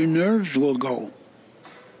 Eventually, your nerves will go.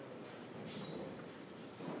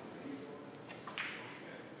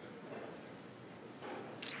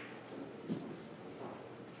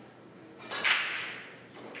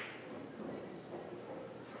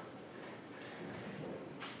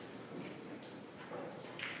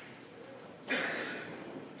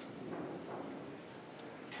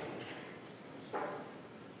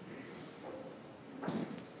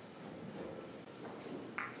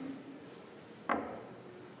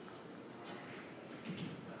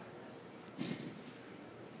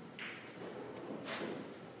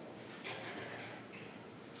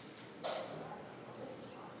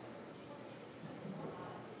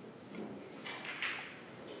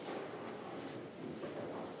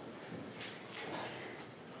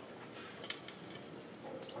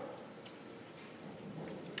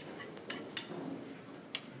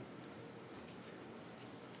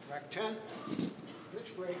 Rack 10,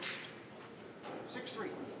 Mitch breaks, 6-3,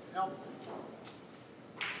 Albin.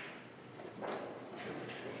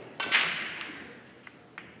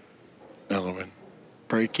 Ellerman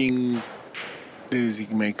breaking. Does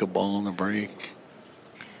he make a ball on the break?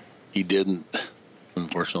 He didn't,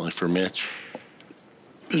 unfortunately for Mitch.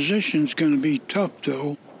 Position's going to be tough,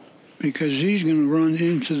 though, because he's going to run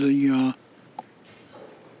into the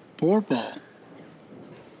 4 ball.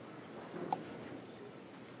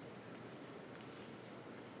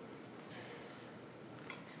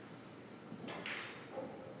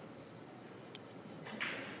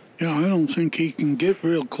 Yeah, I don't think he can get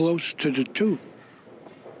real close to the 2.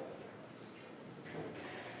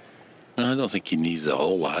 I don't think he needs a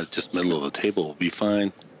whole lot. Just middle of the table will be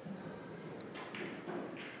fine.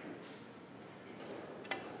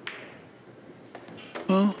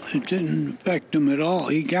 Well, it didn't affect him at all.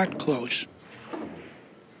 He got close.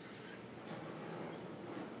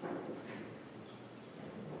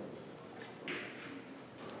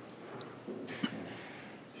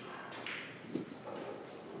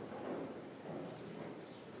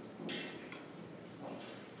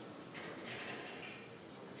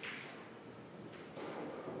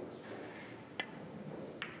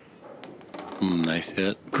 Nice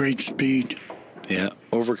hit. Great speed. Yeah,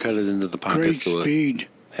 overcut it into the pocket. Great so speed.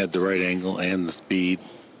 It had the right angle and the speed.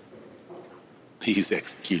 He's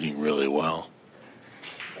executing really well.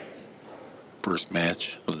 First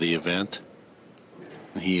match of the event.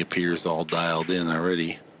 He appears all dialed in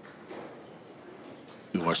already.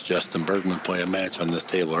 We watched Justin Bergman play a match on this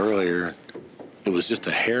table earlier. It was just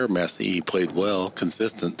a hair messy. He played well,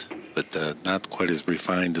 consistent, but not quite as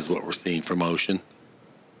refined as what we're seeing from Ocean.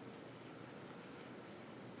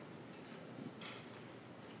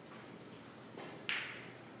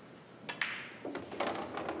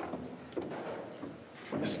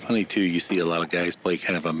 It's funny, too, you see a lot of guys play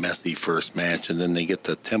kind of a messy first match, and then they get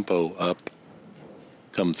the tempo up,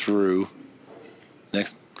 come through.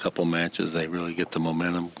 Next couple matches, they really get the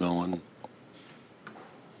momentum going,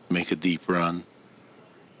 make a deep run.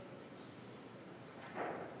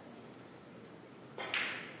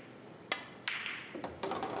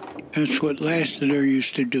 That's what Lassiter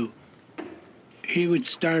used to do. He would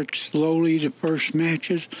start slowly the first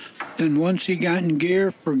matches, then once he got in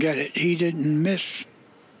gear, forget it. He didn't miss.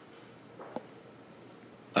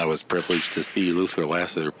 I was privileged to see Luther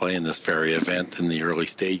Lassiter play in this very event in the early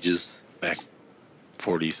stages back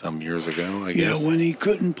 40-some years ago, I guess. Yeah, when he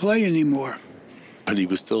couldn't play anymore. But he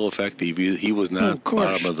was still effective. He was not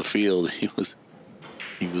bottom of the field. He was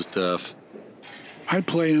tough. I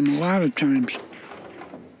played him a lot of times.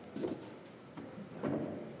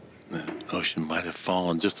 Ocean might have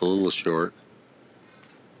fallen just a little short.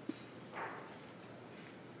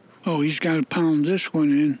 Oh, he's got to pound this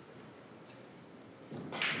one in.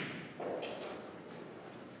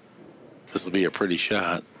 This will be a pretty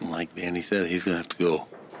shot. Like Danny said, he's going to have to go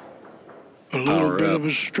a little bit of a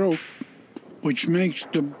stroke, which makes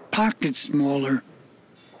the pocket smaller.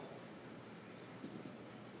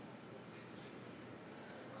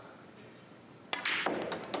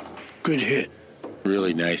 Good hit.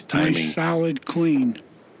 Really nice timing. Nice, solid, clean.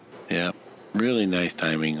 Yeah, really nice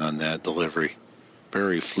timing on that delivery.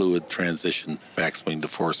 Very fluid transition, backswing to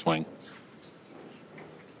foreswing.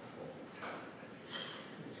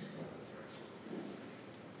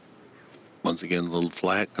 Once again, a little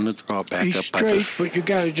flat. Going to draw back He's up. straight, but you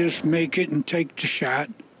got to just make it and take the shot.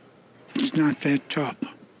 It's not that tough.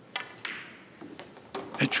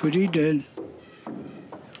 That's what he did.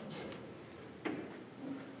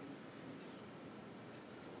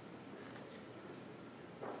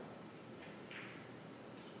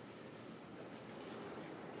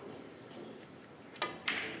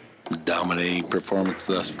 Dominating performance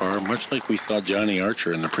thus far, much like we saw Johnny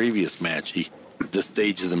Archer in the previous match. At this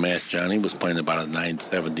stage of the match, Johnny was playing about a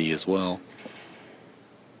 970 as well.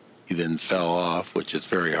 He then fell off, which is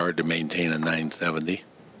very hard to maintain a 970.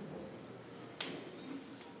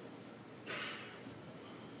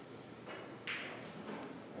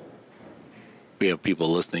 We have people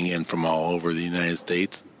listening in from all over the United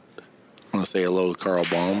States. I want to say hello to Carl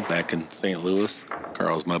Baum back in St. Louis.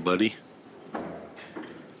 Carl's my buddy.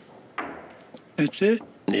 That's it?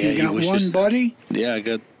 Yeah, you got one buddy? Yeah, I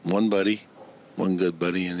got one buddy. One good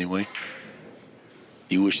buddy, anyway.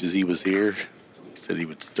 He wishes he was here. He said he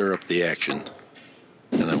would stir up the action.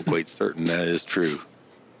 And I'm quite certain that is true.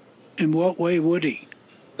 In what way would he?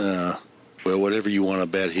 Well, whatever you want to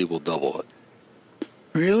bet, he will double it.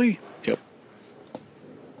 Really? Yep.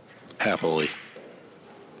 Happily.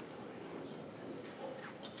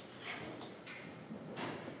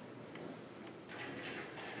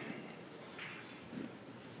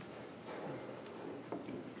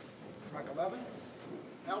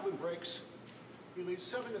 Albin breaks. He leads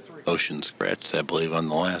 7-3. Ocean scratched, I believe, on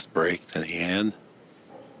the last break that he had.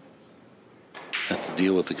 That's the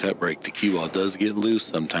deal with the cut break. The cue ball does get loose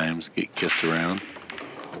sometimes, get kissed around.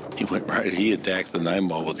 He went right. He attacked the 9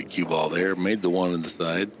 ball with the cue ball there, made the 1 on the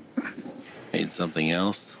side, made something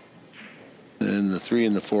else. Then the 3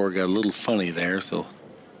 and the 4 got a little funny there, so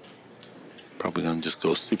Probably going to just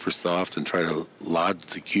go super soft and try to lodge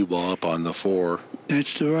the cue ball up on the 4.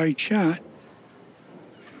 That's the right shot.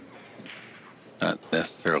 Not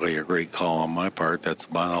necessarily a great call on my part. That's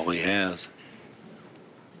about all he has.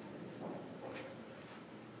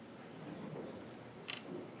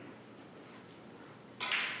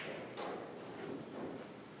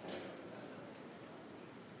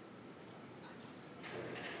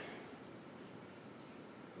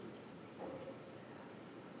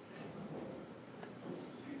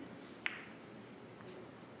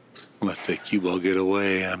 Let the cue ball get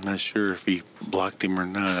away. I'm not sure if he blocked him or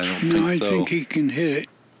not. I don't think so. No, I think he can hit it.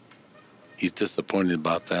 He's disappointed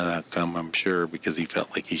about that outcome, I'm sure, because he felt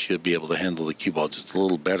like he should be able to handle the cue ball just a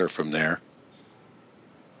little better from there.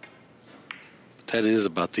 But that is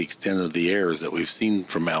about the extent of the errors that we've seen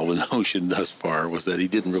from Albin Ouschan thus far, was that he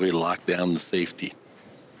didn't really lock down the safety.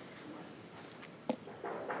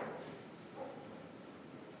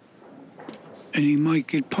 And he might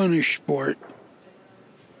get punished for it.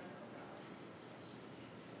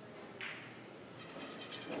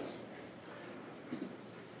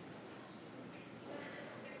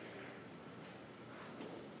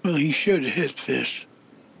 Well, he should hit this.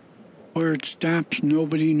 Where it stops,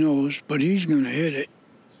 nobody knows, but he's going to hit it.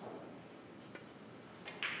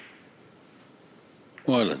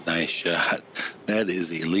 What a nice shot. That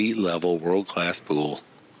is elite level, world-class pool.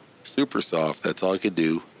 Super soft, that's all I could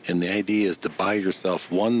do. And the idea is to buy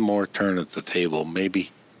yourself one more turn at the table. Maybe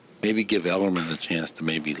give Ellerman a chance to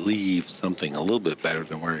maybe leave something a little bit better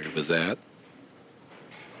than where he was at.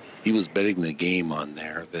 He was betting the game on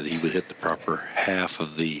there that he would hit the proper half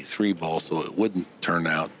of the 3 ball so it wouldn't turn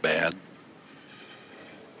out bad.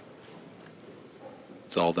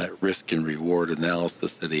 It's all that risk and reward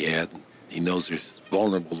analysis that he had. He knows he's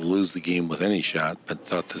vulnerable to lose the game with any shot, but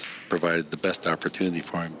thought this provided the best opportunity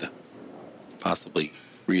for him to possibly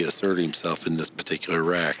reassert himself in this particular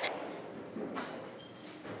rack.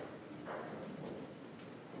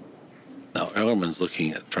 Now Ellerman's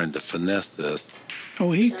looking at trying to finesse this.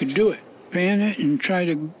 Oh, he could do it. Fan it and try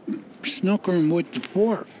to snooker him with the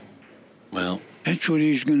 4. Well, that's what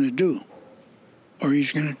he's going to do. Or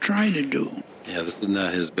he's going to try to do. Yeah, this is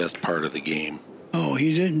not his best part of the game. Oh,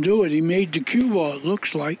 he didn't do it. He made the cue ball, it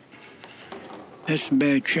looks like. That's a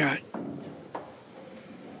bad shot.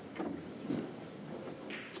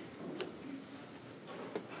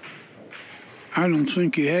 I don't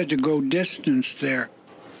think he had to go distance there.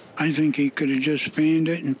 I think he could have just fanned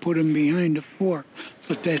it and put him behind the 4,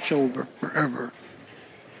 but that's over forever.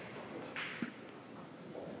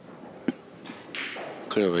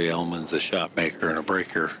 Clearly, Elman's a shot maker and a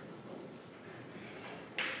breaker.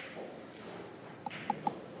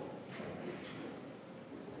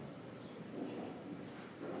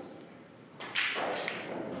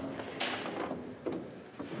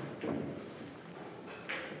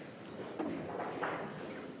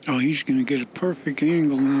 Oh, he's going to get a perfect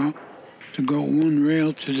angle now to go 1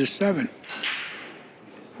 rail to the 7.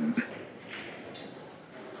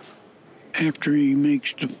 After he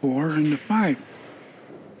makes the 4 and the 5.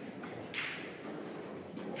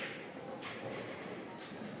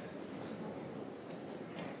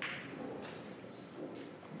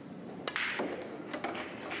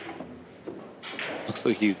 Looks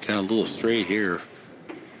like you got a little straight here.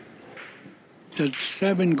 Does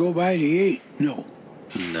 7 go by the 8? No.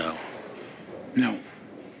 No. No.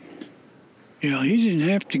 Yeah, he didn't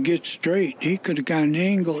have to get straight. He could have got an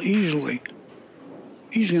angle easily.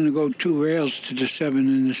 He's going to go 2 rails to the 7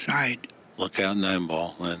 and the side. Look out 9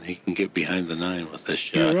 ball, and he can get behind the 9 with this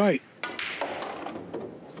shot. You're right.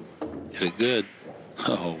 Hit it good.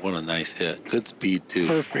 Oh, what a nice hit. Good speed, too.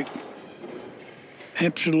 Perfect.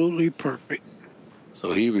 Absolutely perfect.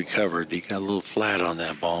 So he recovered. He got a little flat on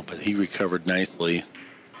that ball, but he recovered nicely.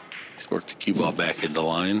 He's worked the cue ball back into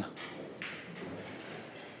line.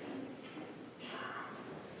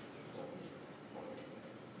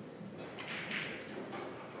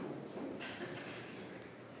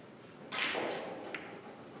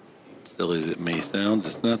 Silly as it may sound,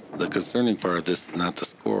 it's not the concerning part of this is not the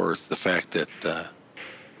score. It's the fact that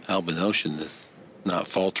Albin Ouschan is not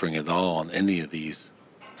faltering at all on any of these.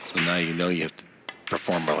 So now you know you have to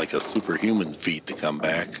perform like a superhuman feat to come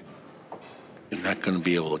back. You're not going to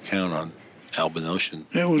be able to count on Albin Ouschan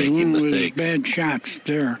making mistakes. That was one of his bad shots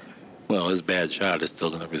there. Well, his bad shot is still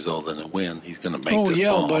going to result in a win. He's going to make this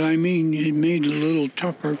ball. Oh, yeah, but I mean, it made it a little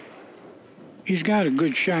tougher. He's got a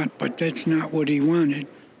good shot, but that's not what he wanted.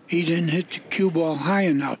 He didn't hit the cue ball high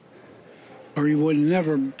enough, or he would have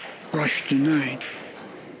never brushed the 9.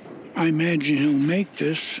 I imagine he'll make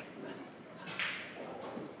this.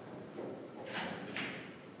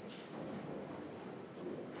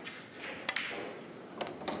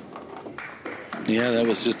 Yeah, that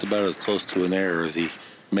was just about as close to an error as he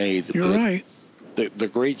made. You're right. The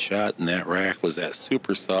great shot in that rack was that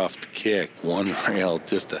super soft kick, one rail,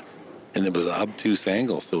 and it was an obtuse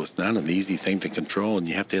angle, so it's not an easy thing to control, and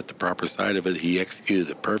you have to hit the proper side of it. He executed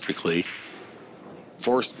it perfectly,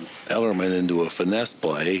 forced Ellerman into a finesse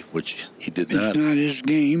play, which he did not. It's not his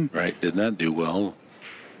game. Right, did not do well.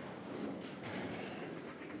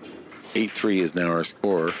 8-3 is now our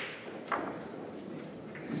score.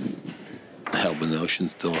 Albin OUSCHAN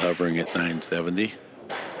still hovering at 970.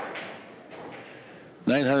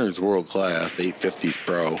 900's world class, 850's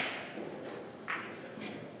pro.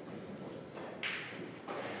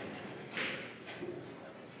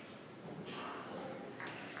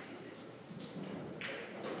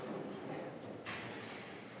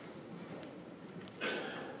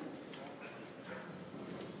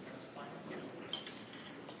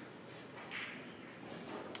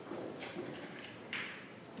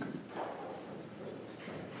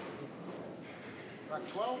 Track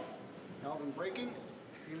 12, Albin breaking.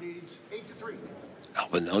 He leads 8-3.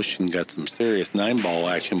 Albin OUSCHAN got some serious 9-ball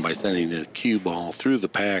action by sending the cue ball through the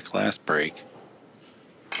pack last break.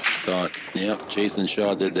 Saw it. Yep, Jason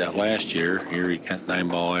Shaw did that last year. Here he got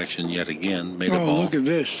 9-ball action yet again. Made a ball. Oh, look at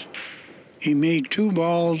this. He made 2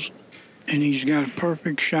 balls, and he's got a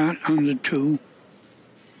perfect shot on the 2.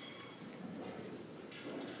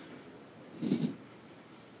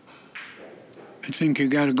 I think you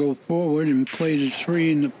got to go forward and play the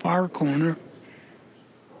 3 in the far corner.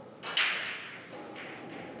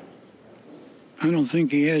 I don't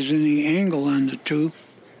think he has any angle on the 2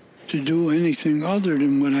 to do anything other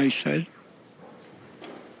than what I said.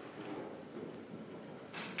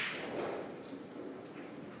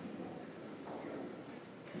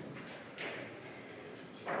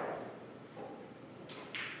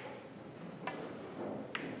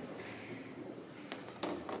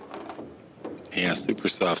 Yeah, super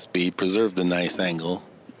soft speed, preserved a nice angle.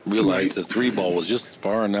 Realized the 3 ball was just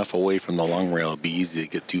far enough away from the long rail, it'd be easy to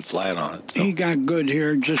get too flat on it. So. He got good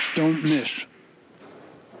here, just don't miss.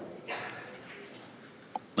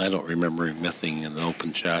 I don't remember him missing an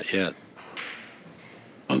open shot yet.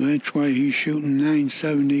 Well, that's why he's shooting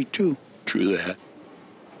 972. True that.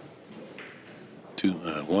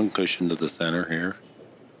 1 cushion to the center here.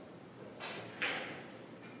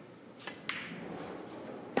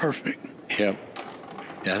 Perfect. Yep.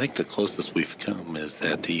 Yeah, I think the closest we've come is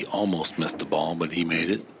that he almost missed the ball, but he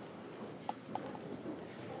made it.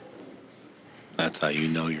 That's how you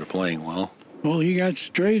know you're playing well. Well, he got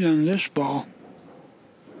straight on this ball.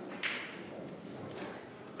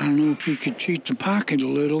 I don't know if he could cheat the pocket a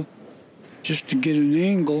little just to get an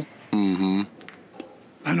angle. Mm-hmm.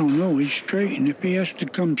 I don't know. He's straight, and if he has to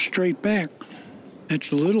come straight back,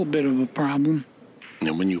 that's a little bit of a problem.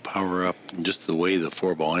 And when you power up, just the way the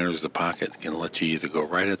 4 ball enters the pocket can let you either go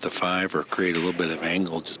right at the 5 or create a little bit of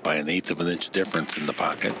angle just by 1/8 of an inch difference in the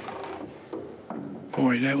pocket.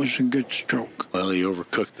 Boy, that was a good stroke. Well, he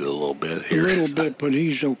overcooked it a little bit here. A little bit, but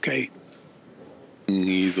he's okay.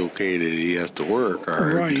 He's okay. He has to work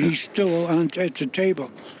hard. Right, he's still at the table.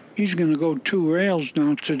 He's going to go 2 rails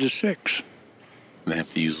now to the 6. And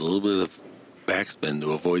have to use a little bit of backspin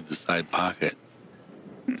to avoid the side pocket.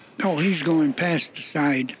 Oh, he's going past the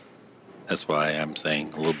side. That's why I'm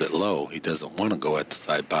saying a little bit low. He doesn't want to go at the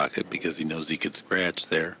side pocket because he knows he could scratch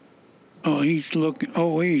there. Oh, he's looking.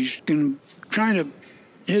 Oh, he's going to try to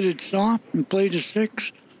hit it soft and play the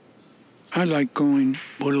 6. I like going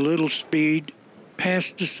with a little speed,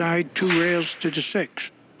 past the side, 2 rails to the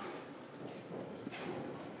 6.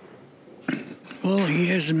 Well, he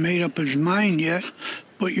hasn't made up his mind yet,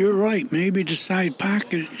 but you're right. Maybe the side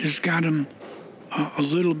pocket has got him a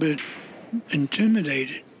little bit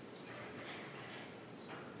intimidated.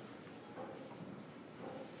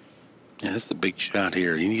 Yeah, that's a big shot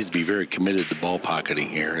here. He needs to be very committed to ball pocketing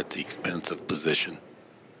here at the expense of position.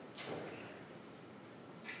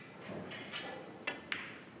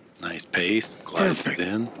 Nice pace, glides it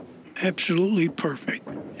in. Absolutely perfect.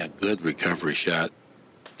 Yeah, good recovery shot.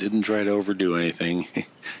 Didn't try to overdo anything.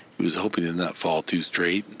 He was hoping to not fall too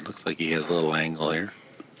straight. Looks like he has a little angle here.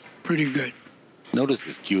 Pretty good. Notice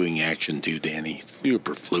his cueing action too, Danny.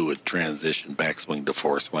 Super fluid transition, backswing to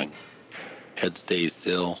foreswing. Head stays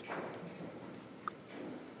still.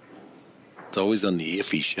 It's always on the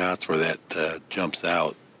iffy shots where that jumps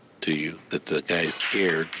out to you, that the guy's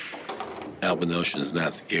scared. Albin OUSCHAN's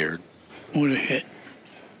not scared. What a hit.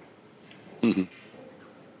 Mm-hmm.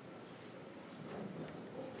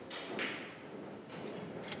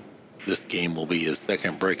 This game will be his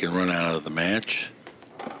second break and run out of the match.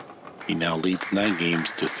 He now leads 9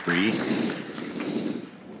 games to 3.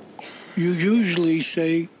 You usually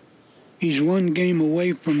say He's one game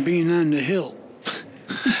away from being on the hill.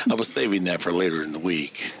 I was saving that for later in the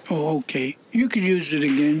week. Oh, okay. You could use it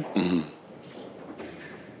again. Mm-hmm.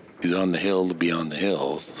 He's on the hill to be on the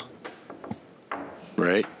hills.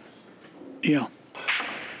 Right? Yeah.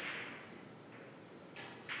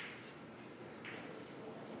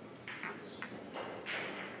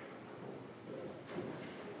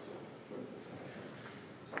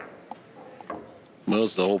 Well,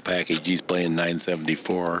 it's the whole package. He's playing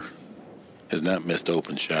 974. Has not missed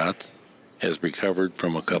open shots. Has recovered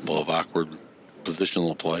from a couple of awkward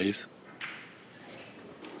positional plays.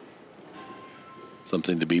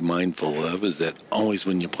 Something to be mindful of is that always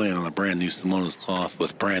when you play on a brand new Simonis cloth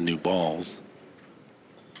with brand new balls,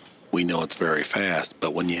 we know it's very fast,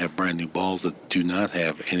 but when you have brand new balls that do not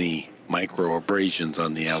have any micro abrasions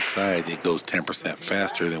on the outside, it goes 10%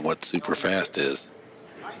 faster than what super fast is.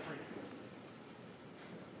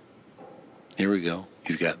 Here we go.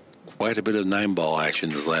 He's got quite a bit of 9-ball action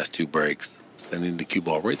his last two breaks, sending the cue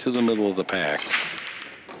ball right to the middle of the pack.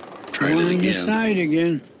 Tried it On the again. side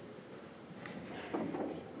again.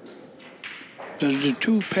 Does the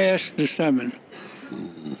 2 pass the 7?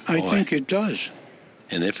 I think it does.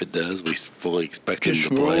 And if it does, we fully expect him Just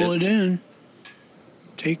to play roll it in.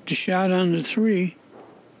 Take the shot on the 3.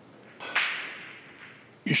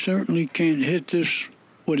 You certainly can't hit this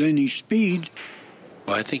with any speed.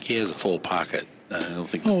 Well, I think he has a full pocket. I don't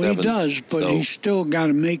think Oh, 7. he does, but he's still got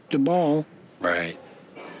to make the ball. Right.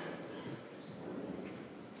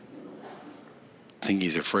 I think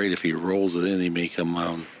he's afraid if he rolls it in, he may come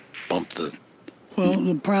on, bump the... Well,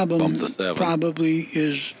 the problem bump the 7. probably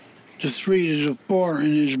is the 3 to the 4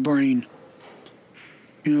 in his brain.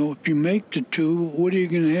 You know, if you make the 2, what are you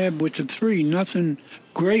going to have with the 3? Nothing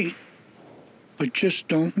great, but just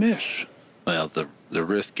don't miss. Well, the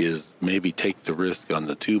risk is maybe take the risk on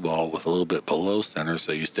the 2 ball with a little bit below center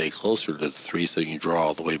so you stay closer to the 3 so you can draw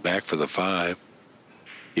all the way back for the 5.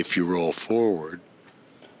 If you roll forward.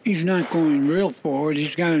 He's not going real forward.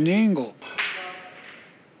 He's got an angle.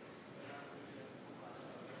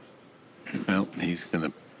 Well, he's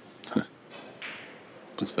going to...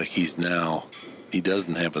 Looks like he's now... He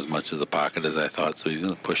doesn't have as much of the pocket as I thought, so he's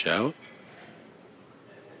going to push out.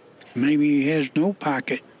 Maybe he has no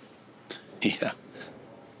pocket. Yeah.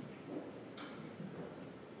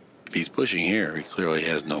 If he's pushing here, he clearly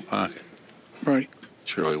has no pocket. Right.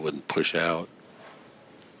 Surely wouldn't push out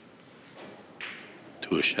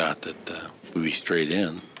to a shot that would be straight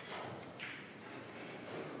in.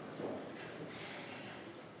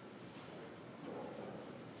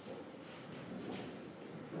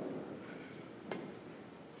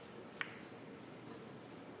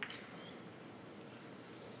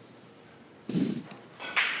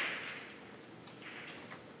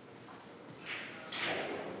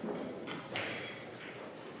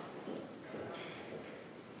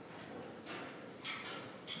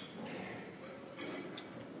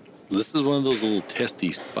 This is one of those little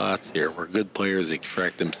testy spots here where good players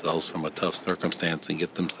extract themselves from a tough circumstance and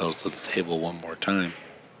get themselves to the table one more time.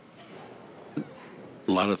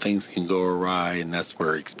 A lot of things can go awry, and that's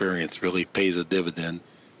where experience really pays a dividend.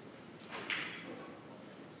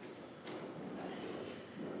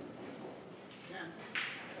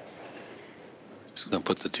 Just going to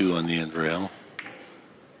put the 2 on the end rail.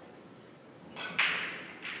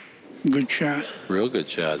 Good shot. Real good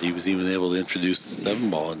shot. He was even able to introduce the 7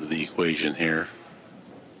 ball into the equation here.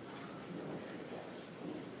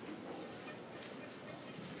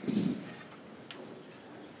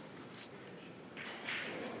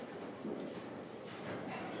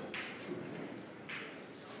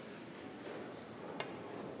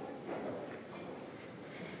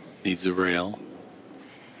 Needs a rail.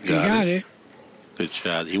 Got it. Good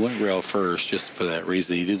shot. He went rail first just for that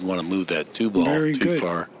reason. He didn't want to move that 2 ball Very too good.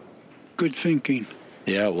 far. Good thinking.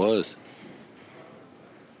 Yeah, it was.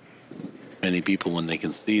 Many people, when they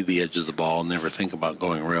can see the edge of the ball, never think about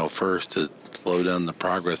going rail first to slow down the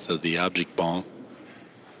progress of the object ball.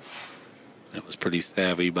 That was pretty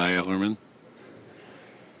savvy by Ellerman.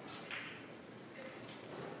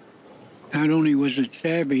 Not only was it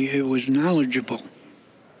savvy, it was knowledgeable.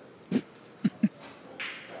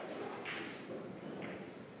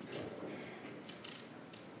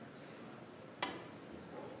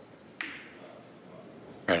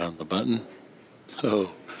 Right on the button. Oh,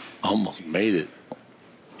 almost made it.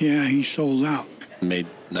 Yeah, he sold out. Made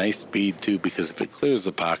nice speed, too, because if it clears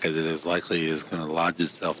the pocket, it is likely it's going to lodge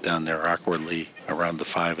itself down there awkwardly around the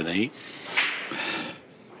 5 and 8.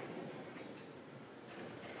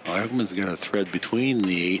 Albin's got a thread between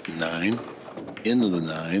the 8 and 9, into the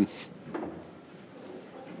 9.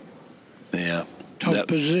 Yeah, Tough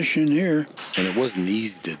position here. And it wasn't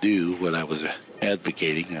easy to do what I was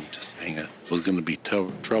advocating. I'm just saying it was going to be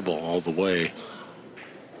trouble all the way.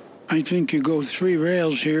 I think you go 3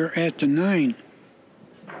 rails here at the 9.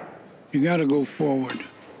 You got to go forward.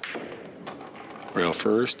 Rail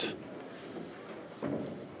first.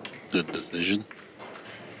 Good decision.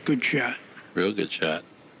 Good shot. Real good shot.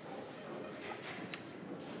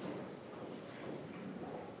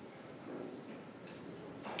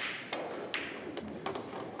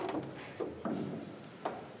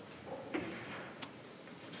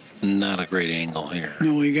 Not a great angle here.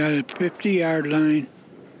 No, we got a 50-yard line.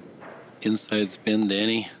 Inside spin,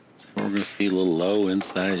 Danny. We're going to see a little low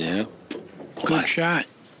inside, yeah. Good shot.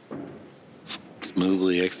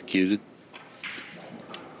 Smoothly executed.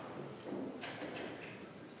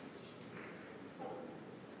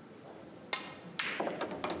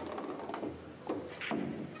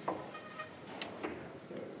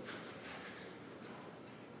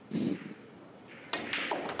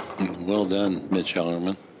 Well done, Mitch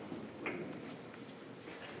ELLERMAN.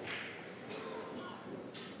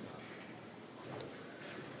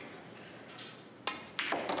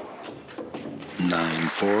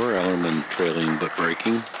 ELLERMAN trailing but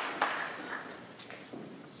breaking.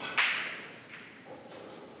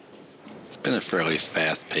 It's been a fairly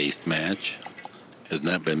fast-paced match. Has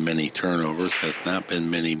not been many turnovers. Has not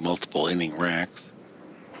been many multiple inning racks.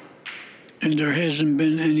 And there hasn't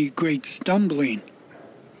been any great stumbling.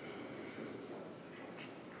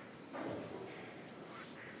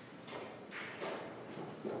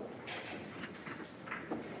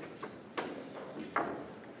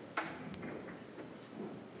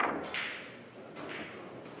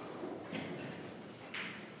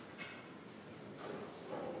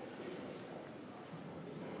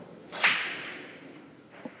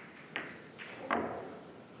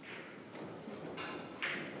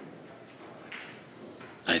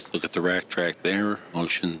 Nice look at the rack track there.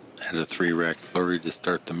 Ocean had a 3-rack flurry to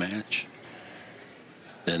start the match.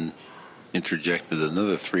 Then interjected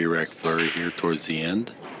another 3-rack flurry here towards the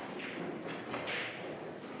end.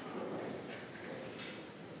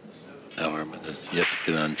 ELLERMAN has yet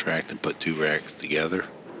to get on track and put 2 racks together.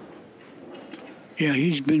 Yeah,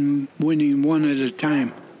 he's been winning one at a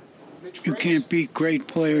time. You can't beat great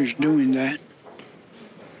players doing that.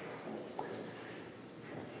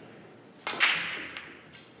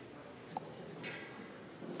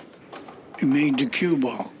 He made the cue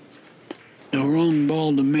ball. The wrong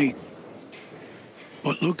ball to make.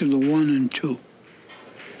 But look at the 1 and 2.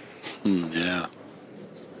 Yeah.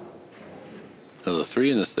 So the 3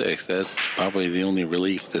 and the 6, that's probably the only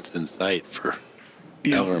relief that's in sight for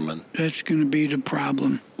ELLERMAN. That's going to be the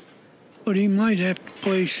problem. But he might have to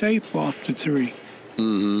play safe off the 3.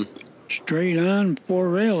 Straight on, 4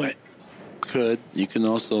 rail it. Could. You can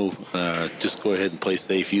also just go ahead and play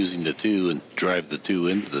safe using the 2 and drive the 2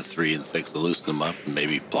 into the 3 and 6 to loosen them up and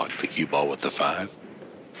maybe block the cue ball with the 5.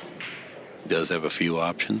 He does have a few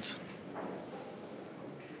options.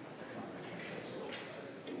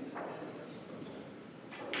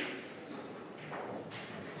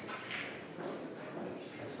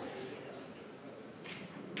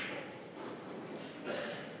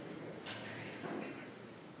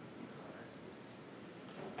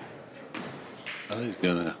 He's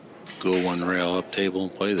going to go 1 rail up table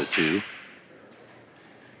and play the 2.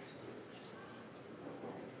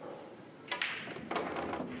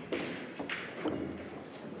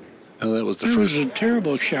 Oh, that was a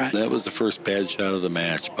terrible shot. That was the first bad shot of the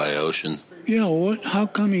match by Ocean. Yeah, what? How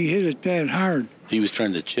come he hit it that hard? He was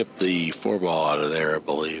trying to chip the 4 ball out of there, I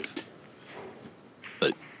believe.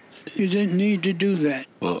 But you didn't need to do that.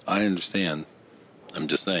 Well, I understand. I'm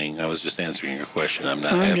just saying, I was just answering your question. I'm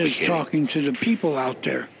not advocating. I'm just talking to the people out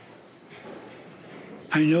there.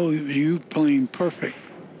 I know you playing perfect.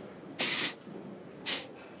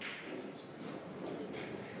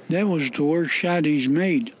 That was the worst shot he's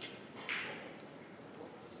made.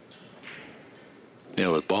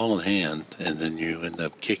 Yeah, with ball in hand, and then you end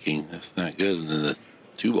up kicking. That's not good. And then the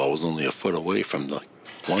 2 ball was only a foot away from the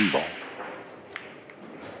 1 ball.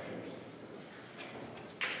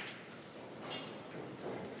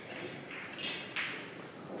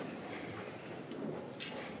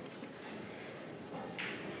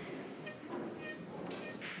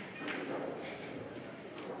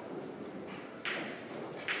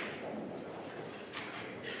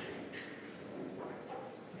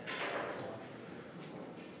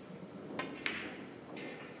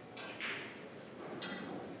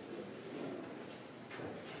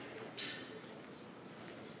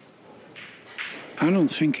 I don't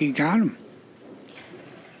think he got him.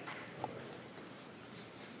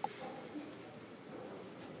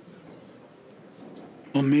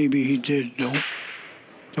 Well, maybe he did, though.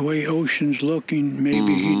 The way Ocean's looking,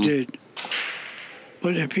 maybe he did.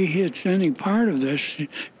 But if he hits any part of this,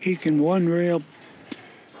 he can one rail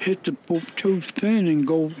hit the tooth pin and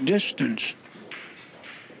go distance.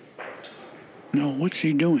 No, what's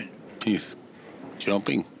he doing? He's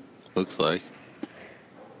jumping, looks like.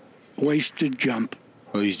 Wasted jump.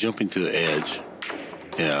 Well, he's jumping to the edge.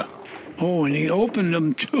 Yeah. Oh, and he opened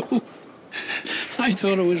them, too. I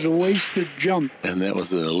thought it was a wasted jump. And that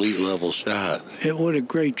was an elite level shot. What a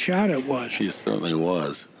great shot it was. He certainly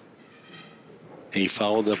was. He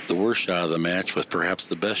followed up the worst shot of the match with perhaps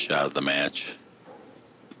the best shot of the match.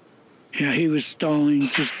 Yeah, he was stalling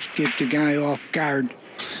just to get the guy off guard.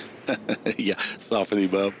 Yeah, soften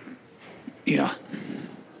him up. Yeah.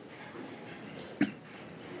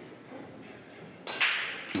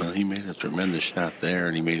 Well, he made a tremendous shot there,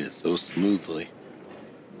 and he made it so smoothly.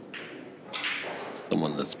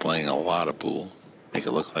 Someone that's playing a lot of pool make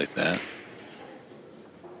it look like that.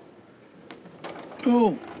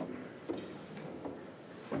 Oh.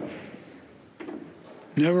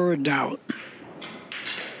 Never a doubt.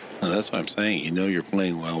 Now, that's what I'm saying. You know you're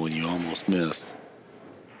playing well when you almost miss.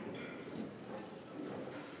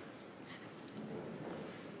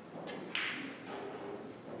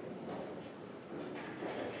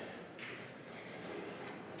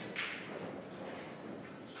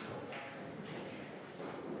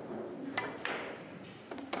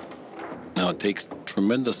 Now, it takes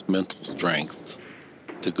tremendous mental strength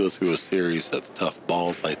to go through a series of tough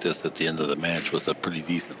balls like this at the end of the match with a pretty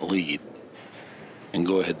decent lead and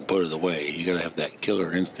go ahead and put it away. You got to have that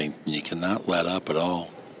killer instinct, and you cannot let up at all.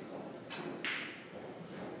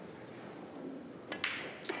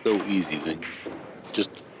 It's so easy to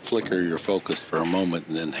just flicker your focus for a moment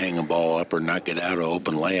and then hang a ball up or knock it out of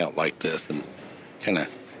open layout like this and kind of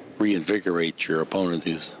reinvigorate your opponent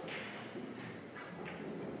who's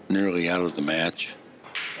nearly out of the match.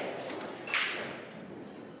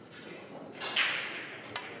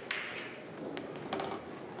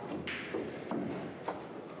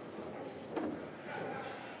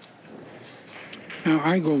 Now,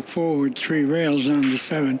 I go forward 3 rails on the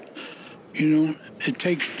 7. You know, it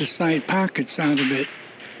takes the side pockets out of it.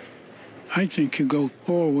 I think you go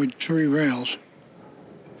forward 3 rails.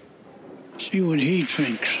 See what he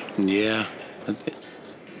thinks. Yeah.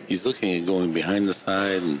 He's looking at going behind the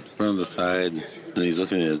side and front of the side. And he's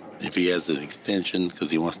looking at if he has an extension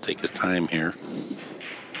because he wants to take his time here.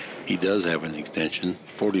 He does have an extension.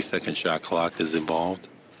 40-second shot clock is involved.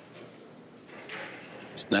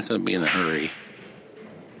 He's not going to be in a hurry.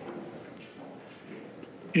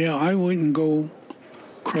 Yeah, I wouldn't go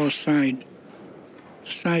cross side.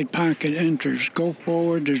 Side pocket enters. Go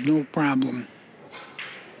forward, there's no problem.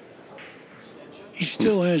 He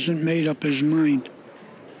still hasn't made up his mind.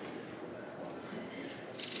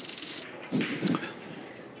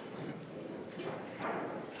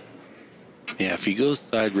 Yeah, if he goes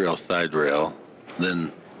side rail,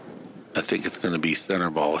 then I think it's going to be center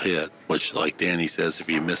ball hit, which, like Danny says, if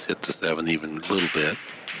you miss hit the 7 even a little bit.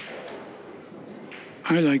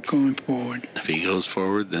 I like going forward. If he goes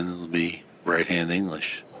forward, then it'll be right-hand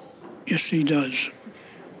English. Yes, he does.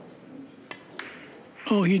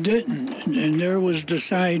 Oh, he didn't. And there was the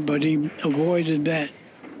side, but he avoided that.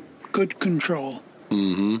 Good control.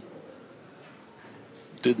 Mm-hmm.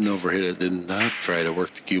 Didn't overhit it, did not try to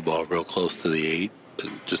work the cue ball real close to the 8,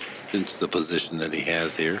 but just cinched the position that he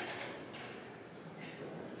has here.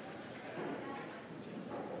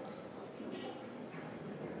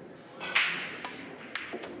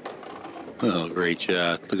 Oh, great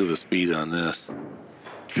shot. Look at the speed on this.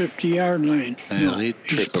 50-yard line. Yeah, he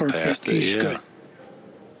triple passed it, He's yeah. good.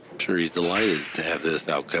 I'm sure he's delighted to have this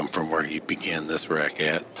outcome from where he began this rack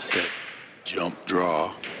at, that jump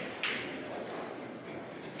draw.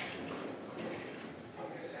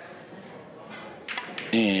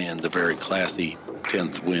 And a very classy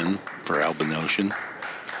 10th win for Albin OUSCHAN.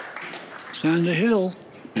 It's on the hill.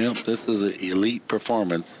 Yep, this is an elite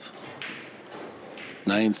performance.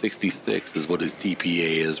 966 is what his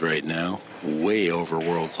DPA is right now. Way over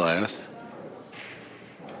world class.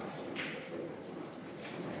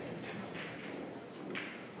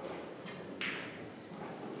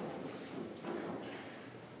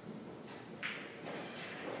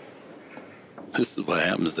 This is what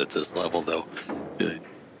happens at this level, though.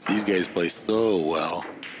 These guys play so well.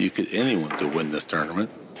 Anyone could win this tournament.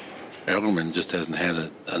 Ellerman just hasn't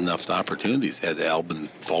had enough opportunities. Had Albin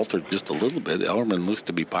faltered just a little bit, Ellerman looks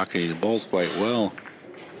to be pocketing the balls quite well.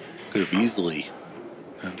 Could have easily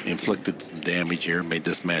inflicted some damage here, made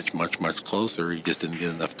this match much, much closer. He just didn't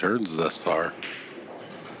get enough turns thus far.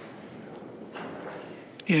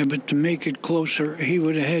 Yeah, but to make it closer, he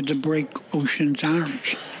would have had to break Ocean's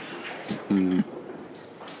arms.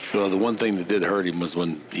 Well, the one thing that did hurt him was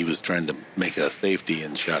when he was trying to make a safety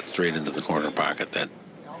and shot straight into the corner pocket. That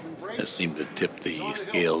seemed to tip the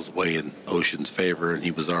scales way in Ocean's favor, and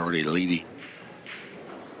he was already leading.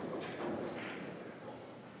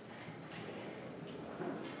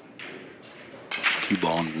 Cue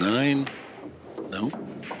ball 9. No.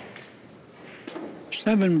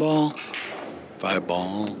 7 ball. 5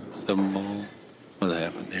 ball, 7 ball. What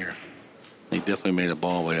happened there? He definitely made a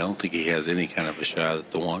ball, but I don't think he has any kind of a shot at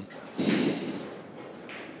the 1.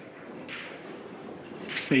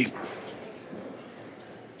 Safe.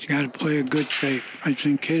 He's got to play a good safe. I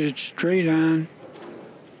think hit it straight on.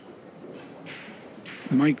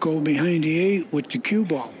 Might go behind the 8 with the cue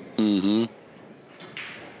ball. Mm-hmm.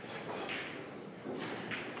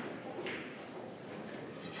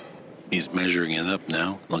 He's measuring it up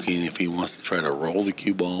now, looking if he wants to try to roll the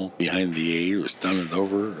cue ball behind the 8 or stun it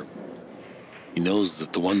over. He knows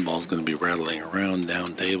that the 1 ball is going to be rattling around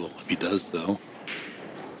down table if he does so.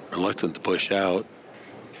 Reluctant to push out,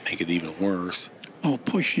 make it even worse. Oh,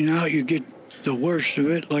 pushing out, you get the worst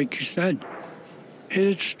of it, like you said. Hit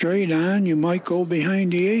it straight on, you might go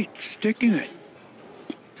behind the 8, sticking it.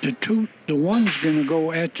 The 1's going to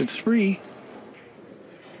go at the 3.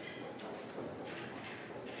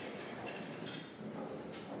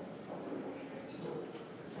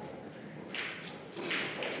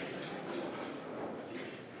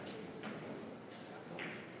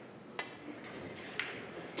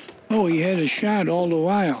 Oh, he had a shot all the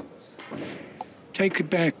while. Take it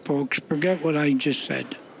back, folks. Forget what I just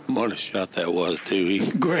said. What a shot that was, too.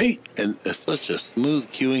 Great. And it's such a smooth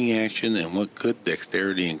cueing action, and what good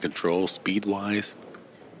dexterity and control speed-wise.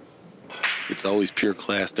 It's always pure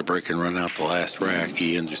class to break and run out the last rack.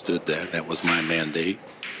 He understood that. That was my mandate.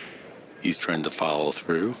 He's trying to follow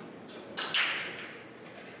through.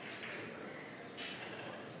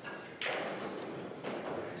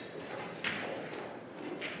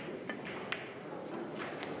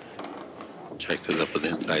 Checked it up with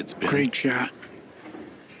inside spin. Great shot.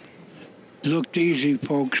 Looked easy,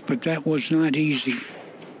 folks, but that was not easy.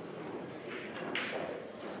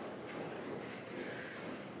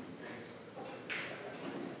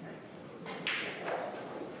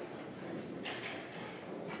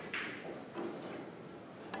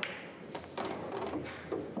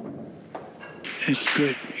 That's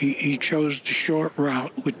good. He chose the short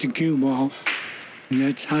route with the cue ball, and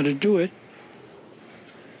that's how to do it.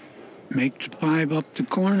 Make the 5 up the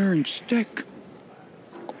corner and stick.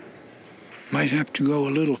 Might have to go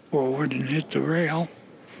a little forward and hit the rail.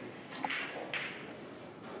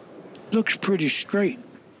 Looks pretty straight.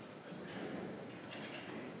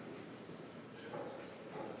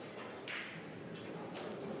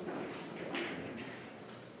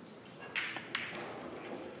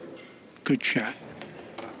 Good shot.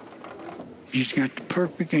 He's got the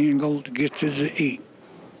perfect angle to get to the 8.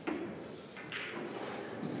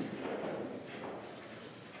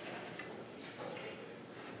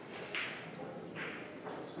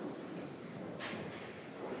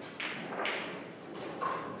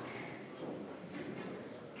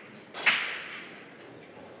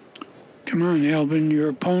 Come on, Albin, your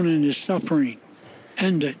opponent is suffering.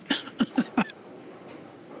 End it.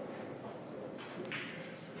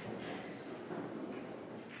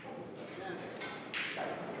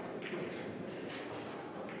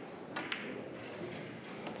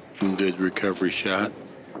 Good recovery shot.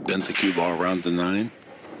 Bent the cue ball around the 9.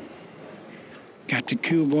 Got the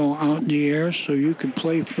cue ball out in the air so you could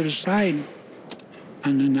play for the side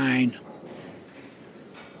on the 9.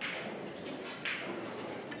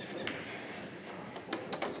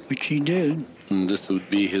 Which he did. And this would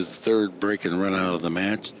be his 3rd break and run out of the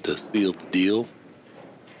match to seal the deal.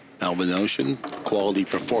 Albin Ouschan, quality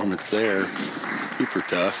performance there. Super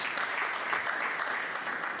tough.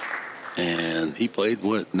 And he played,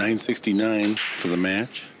 969 for the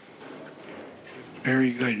match?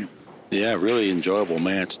 Very good. Yeah, really enjoyable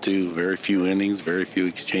match, too. Very few innings, very few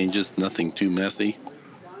exchanges, nothing too messy.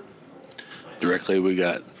 Directly, we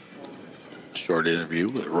got a short interview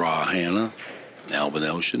with Ra Hanna and Albin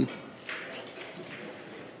Ouschan.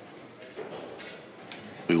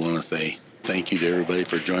 We want to say thank you to everybody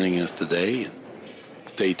for joining us today.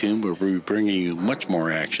 Stay tuned. We'll be bringing you much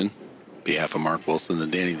more action. On behalf of Mark Wilson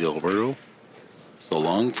and Danny D'Alberto, so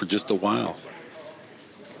long for just a while.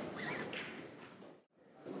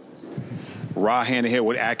 Ra Hanna here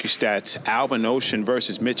with Accu-Stats. Albin Ouschan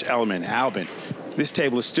versus Mitch ELLERMAN. Albin, this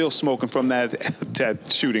table is still smoking from that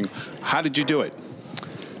shooting. How did you do it?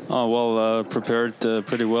 Oh, well, prepared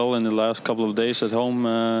pretty well in the last couple of days at home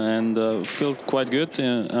and felt quite good.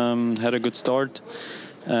 Had a good start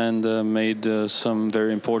and made some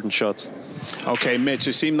very important shots. Okay, Mitch,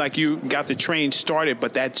 it seemed like you got the train started,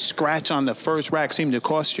 but that scratch on the first rack seemed to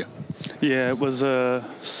cost you. Yeah, it was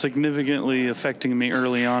significantly affecting me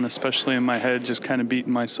early on, especially in my head, just kind of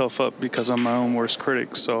beating myself up because I'm my own worst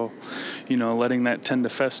critic. So, you know, letting that tend to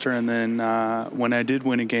fester. And then when I did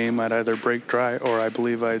win a game, I'd either break dry or I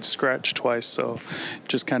believe I'd scratch twice. So it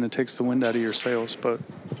just kind of takes the wind out of your sails. But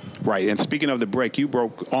right. And speaking of the break, you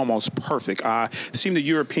broke almost perfect. It seemed the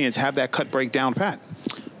Europeans have that cut break down pat.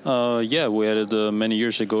 Yeah, we had it many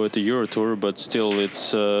years ago at the Euro Tour, but still,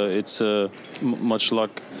 it's much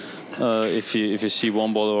luck if you see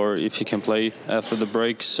one ball or if you can play after the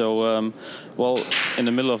break. So, well, in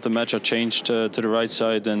the middle of the match, I changed to the right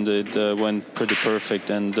side, and it went pretty perfect.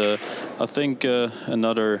 And I think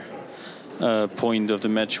another point of the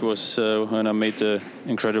match was when I made the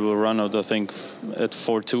incredible run out, I think at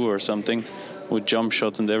 4-2 or something, with jump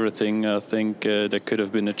shot and everything. I think there could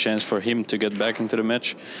have been a chance for him to get back into the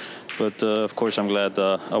match. But, of course, I'm glad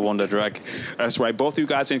I won that rack. That's right. Both of you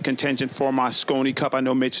guys in contention for Mosconi Cup. I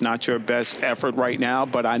know, Mitch, not your best effort right now,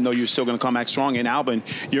 but I know you're still going to come back strong. And, Albin,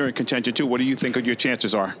 you're in contention, too. What do you think your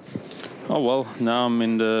chances are? Oh, well, now I'm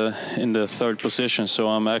in the third position, so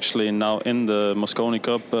I'm actually now in the Mosconi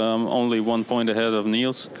Cup. I'm only 1 point ahead of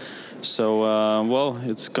Niels. So, well,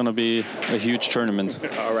 it's going to be a huge tournament.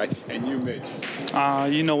 All right. And you, Mitch?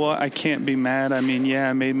 You know what? I can't be mad. I mean, yeah,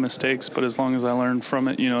 I made mistakes, but as long as I learn from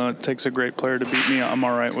it, you know, it takes a great player to beat me. I'm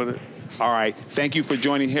all right with it. All right. Thank you for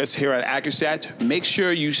joining us here at Accu-Stats. Make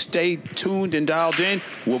sure you stay tuned and dialed in.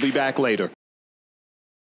 We'll be back later.